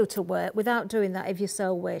continue to work without doing that if you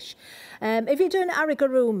so wish. If you're doing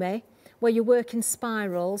arigurumi, where you work in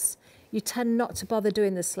spirals, you tend not to bother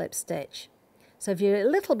doing the slip stitch. So if you're a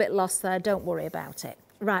little bit lost there, don't worry about it.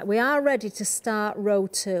 Right, we are ready to start row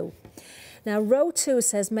 2. Now row 2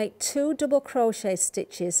 says make 2 double crochet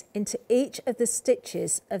stitches into each of the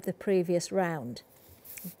stitches of the previous round.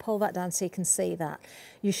 Pull that down so you can see that.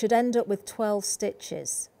 You should end up with 12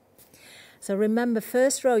 stitches. So remember,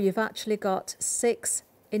 first row you've actually got 6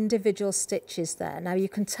 individual stitches there. Now you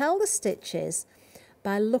can tell the stitches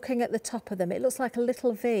by looking at the top of them. It looks like a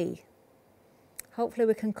little V. Hopefully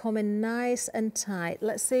we can come in nice and tight.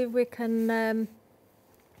 Let's see if we can,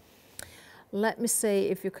 let me see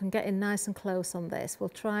if you can get in nice and close on this. We'll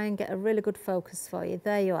try and get a really good focus for you.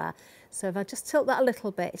 There you are. So if I just tilt that a little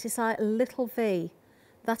bit, it is like a little V.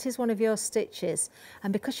 That is one of your stitches.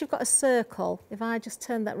 And because you've got a circle, if I just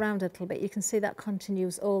turn that round a little bit, you can see that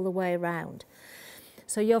continues all the way around.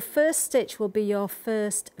 So your first stitch will be your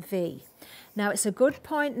first V. Now it's a good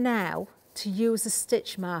point now to use a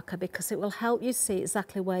stitch marker because it will help you see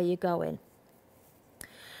exactly where you're going.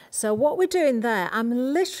 So what we're doing there,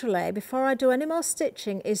 I'm literally, before I do any more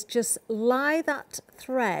stitching, is just lie that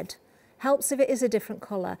thread, helps if it is a different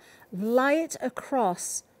colour, lie it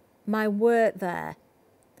across my work there.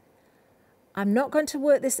 I'm not going to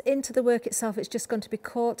work this into the work itself, it's just going to be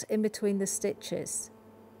caught in between the stitches.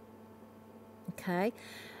 Okay,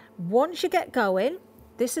 once you get going,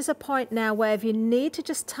 this is a point now where if you need to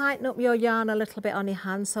just tighten up your yarn a little bit on your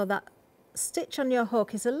hand so that stitch on your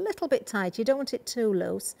hook is a little bit tight, you don't want it too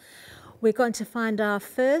loose, we're going to find our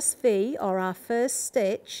first V or our first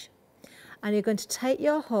stitch, and you're going to take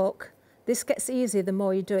your hook. This gets easier the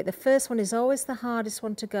more you do it. The first one is always the hardest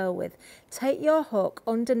one to go with. Take your hook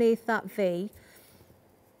underneath that V.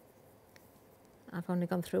 I've only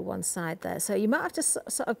gone through one side there, so you might have to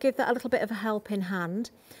sort of give that a little bit of a helping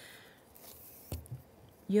hand.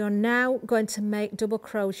 You're now going to make double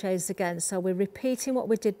crochets again. So we're repeating what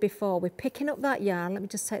we did before. We're picking up that yarn. Let me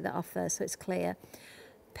just take that off there so it's clear.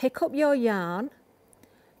 Pick up your yarn.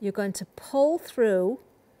 You're going to pull through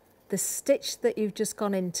the stitch that you've just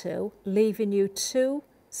gone into, leaving you 2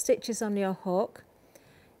 stitches on your hook.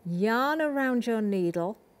 Yarn around your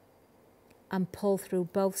needle and pull through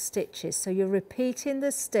both stitches. So you're repeating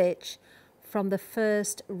the stitch from the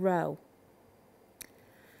first row.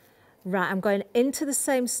 Right, I'm going into the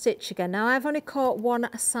same stitch again. Now I've only caught one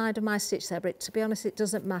side of my stitch there, but to be honest, it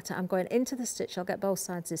doesn't matter. I'm going into the stitch, I'll get both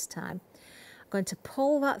sides this time. I'm going to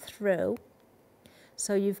pull that through.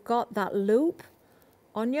 So you've got that loop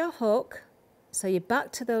on your hook. So you're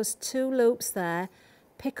back to those 2 loops there.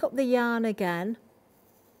 Pick up the yarn again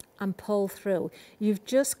and pull through. You've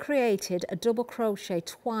just created a double crochet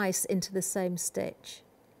twice into the same stitch.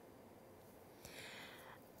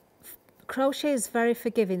 Crochet is very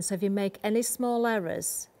forgiving, so if you make any small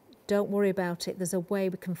errors, don't worry about it. There's a way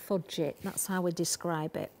we can fudge it. That's how we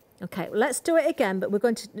describe it. Okay, let's do it again, but we're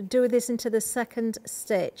going to do this into the second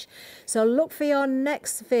stitch. So look for your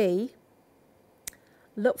next V.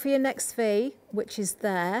 Look for your next V, which is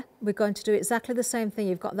there. We're going to do exactly the same thing.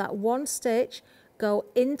 You've got that one stitch, go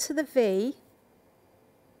into the V,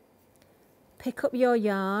 pick up your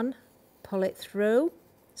yarn, pull it through.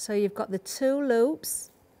 So you've got the 2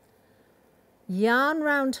 loops, yarn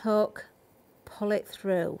round hook, pull it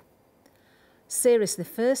through. Seriously, the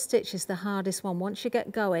first stitch is the hardest one. Once you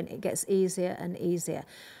get going, it gets easier and easier.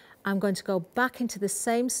 I'm going to go back into the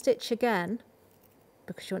same stitch again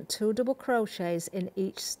because you want 2 double crochets in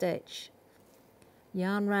each stitch.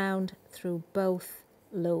 Yarn round through both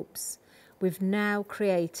loops. We've now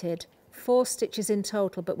created 4 stitches in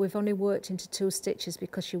total, but we've only worked into 2 stitches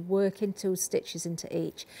because you work in 2 stitches into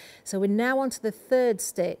each. So we're now on to the third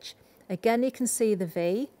stitch. Again, you can see the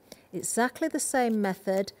V. Exactly the same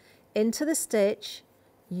method. Into the stitch,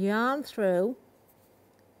 yarn through,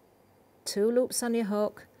 2 loops on your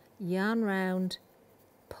hook, yarn round,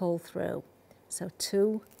 pull through. So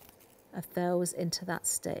 2 of those into that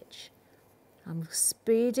stitch. I'm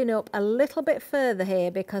speeding up a little bit further here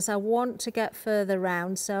because I want to get further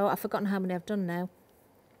round. So I've forgotten how many I've done now.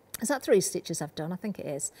 Is that 3 stitches I've done? I think it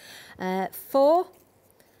is. 4.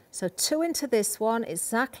 So 2 into this one,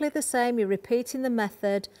 exactly the same. You're repeating the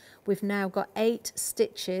method. We've now got 8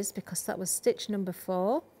 stitches because that was stitch number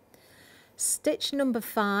 4. Stitch number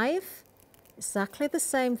 5, exactly the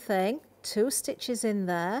same thing. 2 stitches in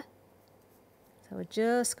there. So we're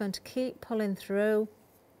just going to keep pulling through.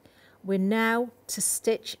 We're now to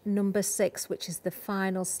stitch number 6, which is the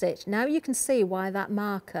final stitch. Now you can see why that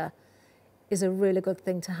marker is a really good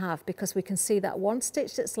thing to have, because we can see that one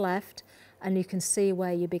stitch that's left and you can see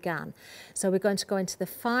where you began. So we're going to go into the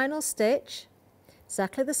final stitch,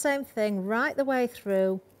 exactly the same thing, right the way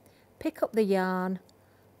through, pick up the yarn,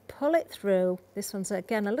 pull it through. This one's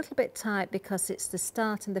again a little bit tight because it's the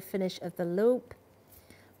start and the finish of the loop.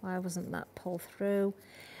 Why wasn't that pull through?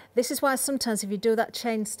 This is why sometimes if you do that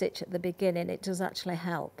chain stitch at the beginning, it does actually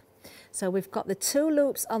help. So we've got the 2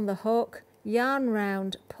 loops on the hook, yarn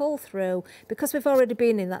round, pull through. Because we've already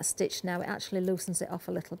been in that stitch now, it actually loosens it off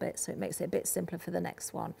a little bit, so it makes it a bit simpler for the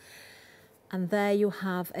next one. And there you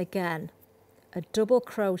have again a double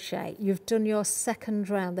crochet. You've done your second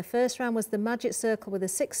round. The first round was the magic circle with the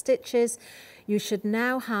 6 stitches. You should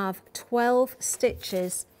now have 12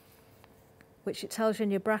 stitches, which it tells you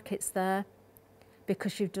in your brackets there,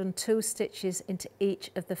 because you've done 2 stitches into each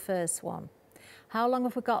of the first one. How long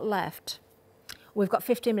have we got left? We've got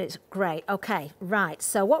 15 minutes. Great. Okay, right.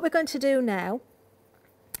 So what we're going to do now,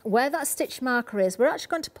 where that stitch marker is, we're actually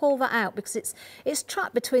going to pull that out because it's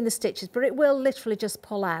trapped between the stitches, but it will literally just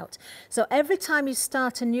pull out. So every time you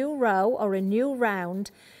start a new row or a new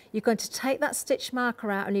round, you're going to take that stitch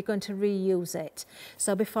marker out and you're going to reuse it.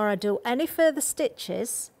 So before I do any further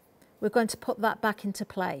stitches, we're going to put that back into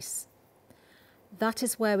place. That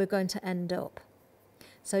is where we're going to end up.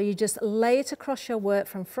 So you just lay it across your work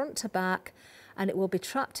from front to back, and it will be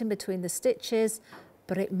trapped in between the stitches,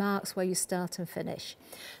 but it marks where you start and finish.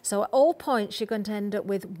 So at all points, you're going to end up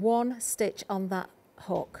with 1 stitch on that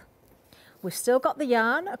hook. We've still got the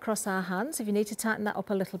yarn across our hands. If you need to tighten that up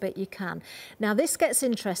a little bit, you can. Now this gets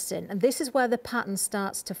interesting, and this is where the pattern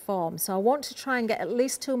starts to form. So I want to try and get at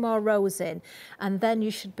least 2 more rows in, and then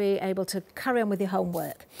you should be able to carry on with your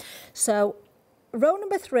homework. So row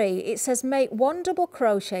number 3, it says make 1 double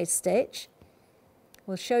crochet stitch.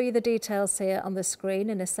 We'll show you the details here on the screen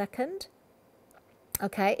in a second.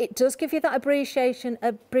 Okay, it does give you that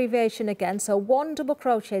abbreviation again. So 1 double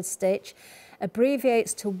crochet stitch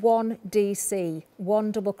abbreviates to 1 DC,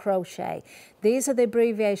 1 double crochet. These are the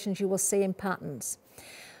abbreviations you will see in patterns.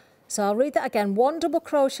 So I'll read that again. 1 double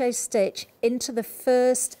crochet stitch into the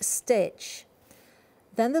first stitch.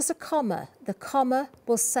 Then there's a comma. The comma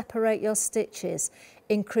will separate your stitches.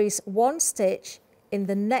 Increase 1 stitch in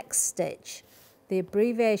the next stitch. The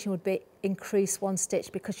abbreviation would be increase 1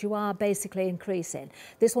 stitch because you are basically increasing.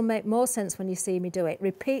 This will make more sense when you see me do it.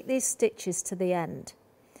 Repeat these stitches to the end.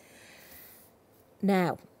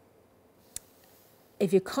 Now,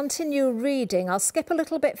 if you continue reading, I'll skip a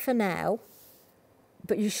little bit for now,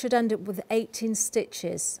 but you should end up with 18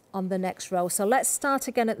 stitches on the next row. So let's start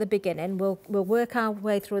again at the beginning. We'll work our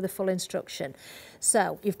way through the full instruction.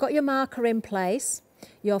 So you've got your marker in place.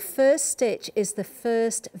 Your first stitch is the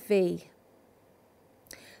first V.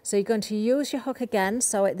 So you're going to use your hook again.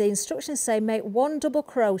 So the instructions say make 1 double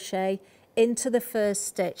crochet into the first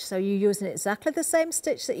stitch. So you're using exactly the same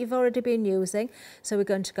stitch that you've already been using. So we're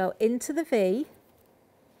going to go into the V.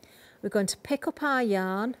 We're going to pick up our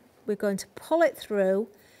yarn. We're going to pull it through.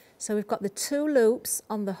 So we've got the 2 loops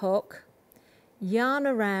on the hook. yarn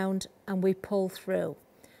around and we pull through.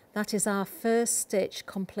 That is our first stitch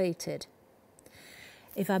completed.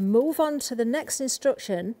 If I move on to the next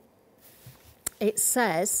instruction, it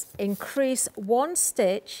says increase 1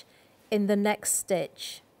 stitch in the next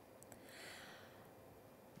stitch.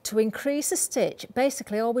 To increase a stitch,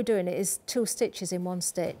 basically all we're doing is 2 stitches in 1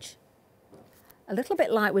 stitch. A little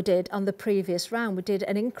bit like we did on the previous round, we did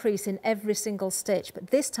an increase in every single stitch, but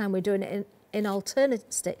this time we're doing it in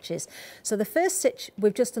alternate stitches. So the first stitch,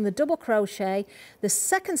 we've just done the double crochet. The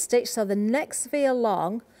second stitch, so the next V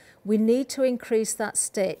along, we need to increase that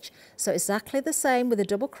stitch. So exactly the same with a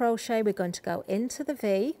double crochet, we're going to go into the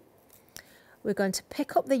V, we're going to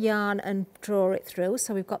pick up the yarn and draw it through,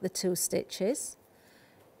 so we've got the 2 stitches,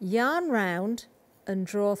 yarn round and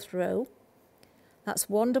draw through. That's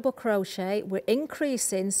 1 double crochet. We're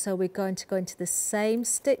increasing, so we're going to go into the same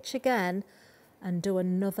stitch again and do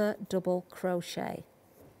another double crochet.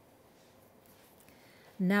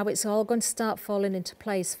 Now it's all going to start falling into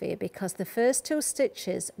place for you because the first 2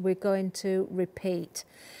 stitches we're going to repeat.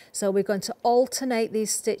 So we're going to alternate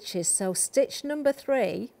these stitches. So stitch number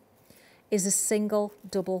 3 is a single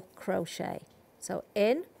double crochet. So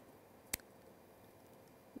in,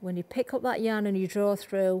 when you pick up that yarn and you draw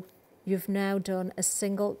through, you've now done a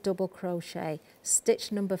single double crochet.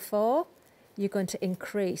 Stitch number 4, you're going to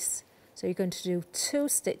increase. So you're going to do 2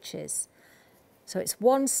 stitches. So it's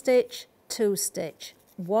 1 stitch, 2 stitch,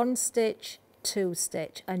 1 stitch, 2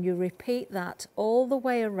 stitch, and you repeat that all the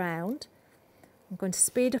way around. I'm going to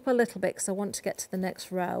speed up a little bit because I want to get to the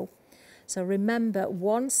next row. So remember,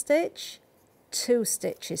 1 stitch, 2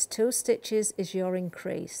 stitches. 2 stitches is your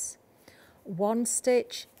increase. 1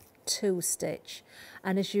 stitch, 2 stitch.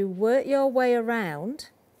 And as you work your way around,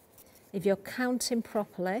 if you're counting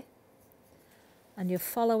properly and you're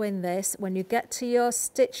following this, when you get to your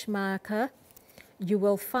stitch marker, you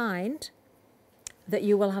will find that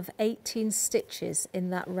you will have 18 stitches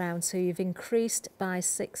in that round, so you've increased by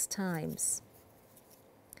 6 times.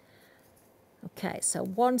 Okay, so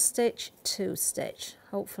 1 stitch, 2 stitch,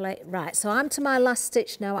 hopefully. Right, so I'm to my last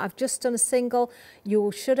stitch now. I've just done a single.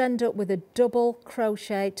 You should end up with a double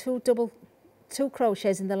crochet, 2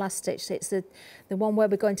 crochets in the last stitch. So it's the one where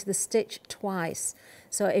we're going to the stitch twice.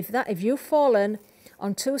 So if you've fallen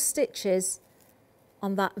on 2 stitches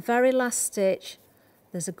on that very last stitch,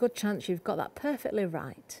 there's a good chance you've got that perfectly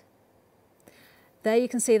right. There you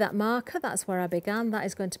can see that marker, that's where I began. That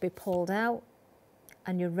is going to be pulled out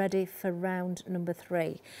and you're ready for round number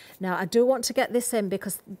 3. Now I do want to get this in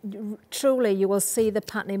because truly you will see the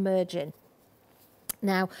pattern emerging.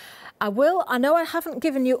 Now I know I haven't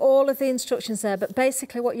given you all of the instructions there, but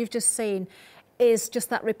basically what you've just seen is just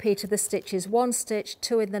that repeat of the stitches. 1 stitch,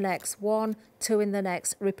 2 in the next, 1, 2 in the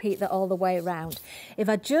next, repeat that all the way around. If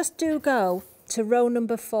I just do go to row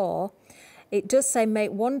number 4, it does say make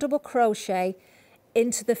 1 double crochet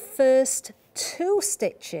into the first 2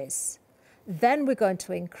 stitches. Then we're going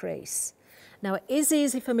to increase. Now it is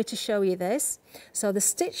easy for me to show you this. So the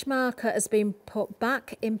stitch marker has been put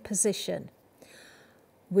back in position.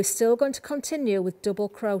 We're still going to continue with double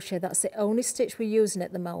crochet. That's the only stitch we're using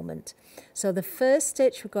at the moment. So the first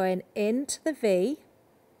stitch, we're going into the V.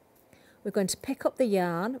 We're going to pick up the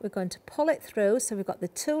yarn. We're going to pull it through. So we've got the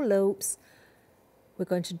 2 loops. We're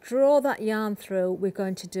going to draw that yarn through. We're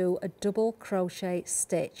going to do a double crochet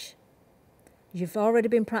stitch. You've already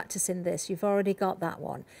been practicing this. You've already got that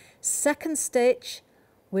one. Second stitch,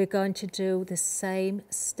 we're going to do the same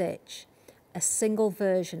stitch, a single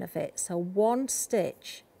version of it. So 1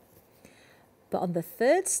 stitch. But on the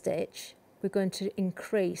 3rd stitch, we're going to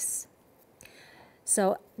increase.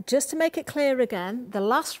 So just to make it clear again, the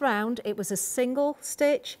last round, it was a single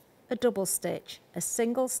stitch, a double stitch, a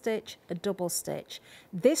single stitch, a double stitch.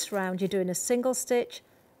 This round, you're doing a single stitch,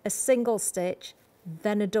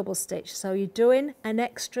 then a double stitch. So you're doing an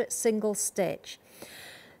extra single stitch.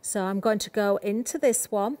 So I'm going to go into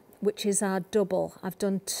this one, which is our double. I've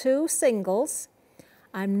done 2 singles.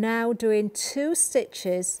 I'm now doing 2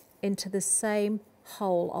 stitches into the same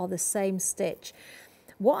hole or the same stitch.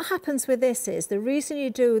 What happens with this is, the reason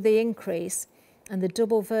you do the increase and the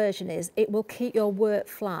double version is it will keep your work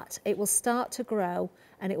flat. It will start to grow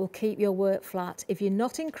and it will keep your work flat. If you're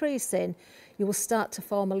not increasing, you will start to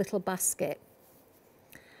form a little basket.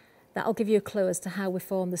 That'll give you a clue as to how we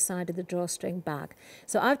form the side of the drawstring bag.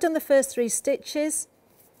 So I've done the first 3 stitches.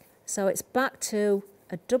 So it's back to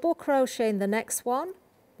a double crochet in the next one.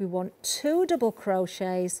 We want 2 double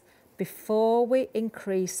crochets before we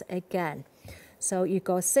increase again. So you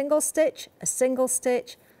go a single stitch,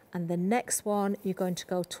 and the next one you're going to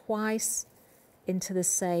go twice into the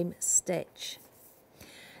same stitch.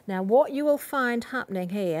 Now what you will find happening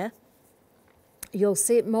here You'll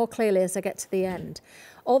see it more clearly as I get to the end.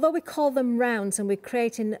 Although we call them rounds and we're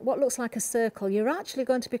creating what looks like a circle, you're actually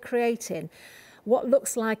going to be creating what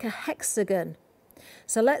looks like a hexagon.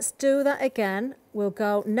 So let's do that again. We'll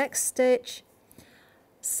go next stitch,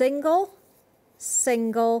 single,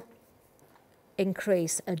 single,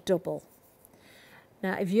 increase, a double.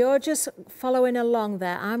 Now, if you're just following along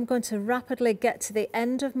there, I'm going to rapidly get to the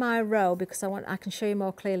end of my row because I can show you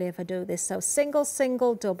more clearly if I do this. So single,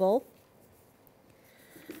 single, double.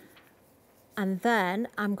 And then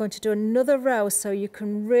I'm going to do another row so you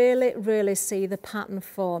can really, really see the pattern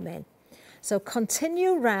forming. So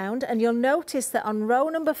continue round, and you'll notice that on row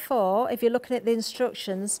number 4, if you're looking at the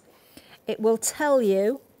instructions, it will tell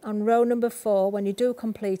you on row number 4, when you do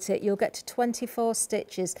complete it, you'll get to 24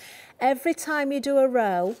 stitches. Every time you do a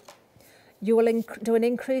row, you will do an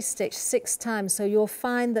increased stitch 6 times. So you'll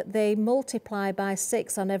find that they multiply by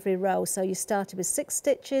 6 on every row. So you started with 6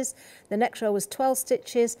 stitches, the next row was 12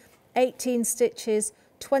 stitches, 18 stitches,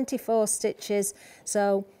 24 stitches.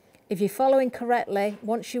 So if you're following correctly,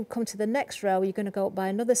 once you come to the next row, you're going to go up by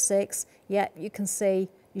another 6. Yeah, you can see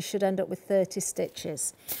you should end up with 30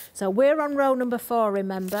 stitches. So we're on row number 4,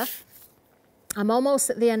 remember. I'm almost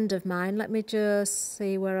at the end of mine. Let me just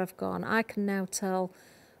see where I've gone. I can now tell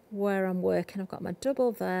where I'm working. I've got my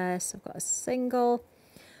double there, so I've got a single,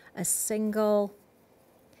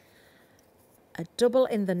 a double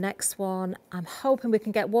in the next one. I'm hoping we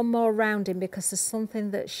can get one more round in because there's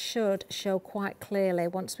something that should show quite clearly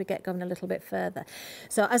once we get going a little bit further.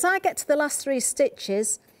 So as I get to the last 3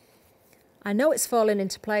 stitches, I know it's falling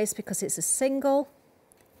into place because it's a single,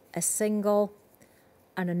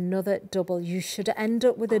 and another double. You should end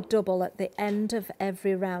up with a double at the end of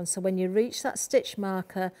every round. So when you reach that stitch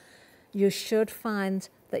marker, you should find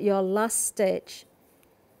that your last stitch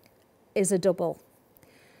is a double.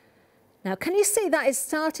 Now, can you see that it's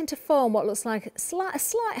starting to form what looks like a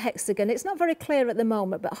slight hexagon? It's not very clear at the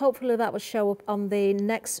moment, but hopefully that will show up on the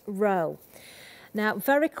next row. Now,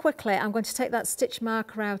 very quickly, I'm going to take that stitch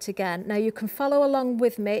marker out again. Now, you can follow along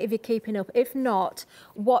with me if you're keeping up. If not,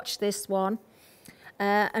 watch this one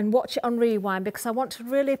and watch it on rewind because I want to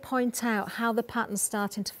really point out how the pattern's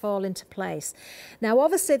starting to fall into place. Now,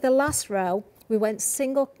 obviously, the last row, we went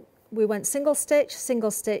single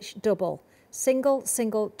stitch, double. Single,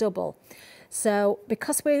 single, double. So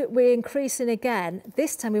because we're increasing again,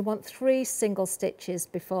 this time we want 3 single stitches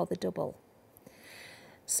before the double.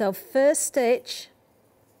 So first stitch,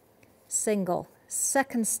 single,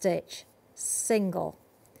 second stitch, single,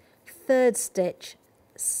 third stitch,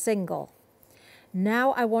 single.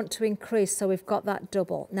 Now I want to increase, so we've got that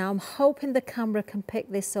double. Now I'm hoping the camera can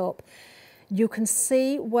pick this up. You can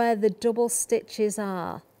see where the double stitches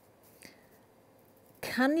are.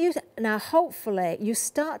 Now hopefully you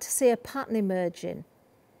start to see a pattern emerging.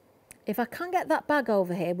 If I can get that bag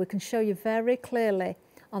over here, we can show you very clearly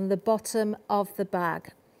on the bottom of the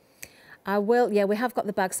bag. We have got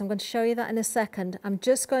the bag, so I'm going to show you that in a second. I'm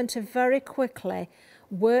just going to very quickly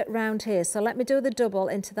work round here. So let me do the double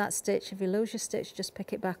into that stitch. If you lose your stitch, just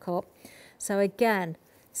pick it back up. So again,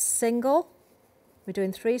 single, we're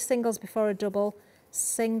doing 3 singles before a double,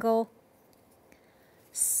 single,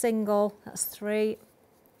 single, that's 3,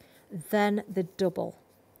 then the double.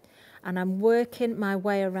 And I'm working my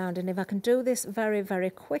way around, and if I can do this very, very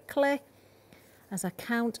quickly, as I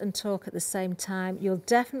count and talk at the same time, you'll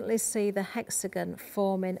definitely see the hexagon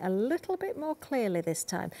forming a little bit more clearly this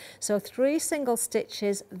time. So 3 single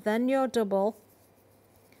stitches, then your double.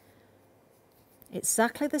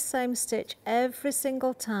 Exactly the same stitch every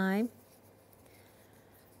single time.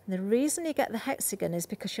 And the reason you get the hexagon is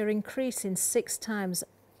because you're increasing 6 times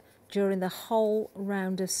during the whole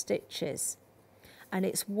round of stitches. And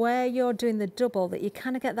it's where you're doing the double that you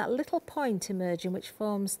kind of get that little point emerging which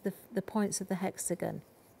forms the points of the hexagon.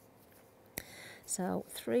 So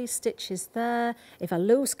 3 stitches there. If I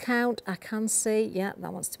lose count, I can see, yeah,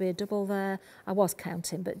 that wants to be a double there. I was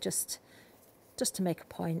counting, but just to make a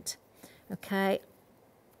point. Okay,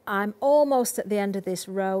 I'm almost at the end of this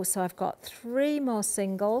row, so I've got 3 more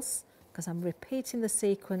singles because I'm repeating the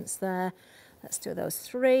sequence there. Let's do those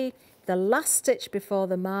 3. The last stitch before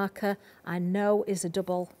the marker I know is a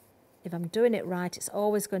double. If I'm doing it right, it's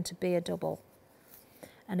always going to be a double.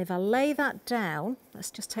 And if I lay that down, let's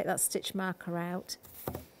just take that stitch marker out,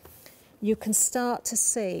 you can start to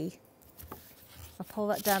see, I'll pull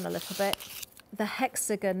that down a little bit, the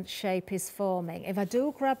hexagon shape is forming. If I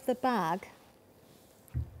do grab the bag,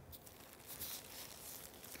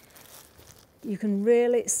 you can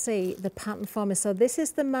really see the pattern forming. So this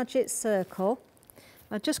is the magic circle.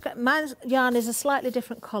 I just got, my yarn is a slightly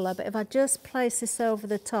different colour, but if I just place this over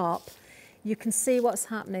the top, you can see what's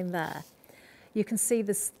happening there. You can see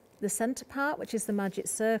the centre part, which is the magic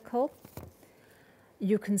circle.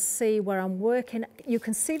 You can see where I'm working. You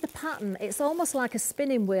can see the pattern. It's almost like a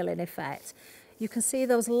spinning wheel in effect. You can see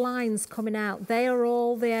those lines coming out. They are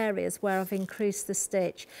all the areas where I've increased the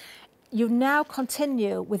stitch. You now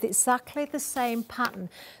continue with exactly the same pattern.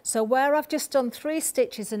 So where I've just done 3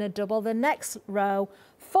 stitches in a double, the next row,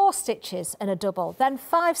 4 stitches in a double, then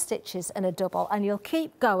 5 stitches in a double, and you'll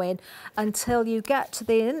keep going until you get to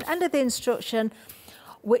the end of the instruction,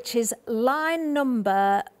 which is line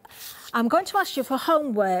number, I'm going to ask you for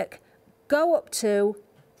homework, go up to,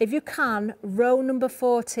 if you can, row number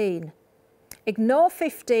 14. Ignore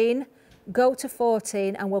 15, go to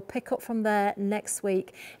 14, and we'll pick up from there next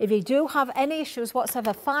week. If you do have any issues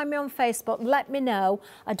whatsoever, find me on Facebook, let me know.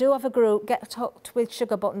 I do have a group, Get Hooked with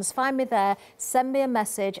Sugar Buttons. Find me there, send me a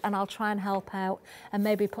message, and I'll try and help out and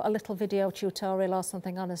maybe put a little video tutorial or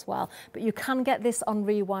something on as well. But you can get this on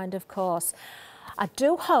Rewind, of course. I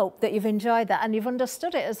do hope that you've enjoyed that and you've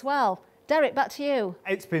understood it as well. Derek, back to you.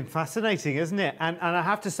 It's been fascinating, isn't it? And I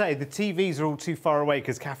have to say, the TVs are all too far away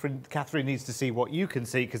because Kathryn needs to see what you can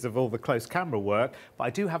see because of all the close camera work. But I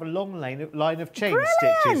do have a long line of chain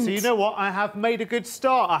stitches. So you know what? I have made a good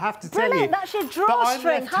start, I have to tell you. That's your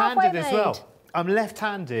drawstring, halfway made. As well. I'm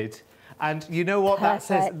left-handed. And you know what that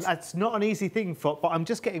says? That's not an easy thing, but I'm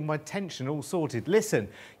just getting my tension all sorted. Listen,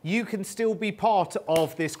 you can still be part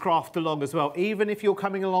of this craft along as well, even if you're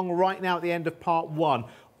coming along right now at the end of part 1.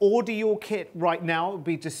 Order your kit right now. It will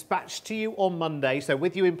be dispatched to you on Monday, so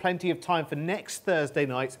with you in plenty of time for next Thursday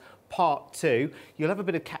night's part 2. You'll have a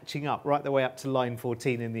bit of catching up right the way up to line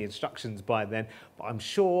 14 in the instructions by then, but I'm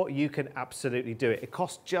sure you can absolutely do it. It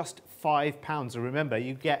costs just £5, and remember,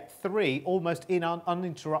 you get 3 almost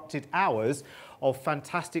uninterrupted hours of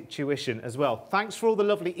fantastic tuition as well. Thanks for all the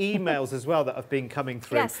lovely emails as well that have been coming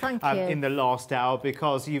through. Yes, thank you. In the last hour,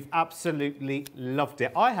 because you've absolutely loved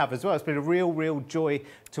it. I have as well. It's been a real joy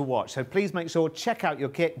to watch. So please make sure, check out your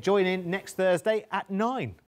kit. Join in next Thursday at 9.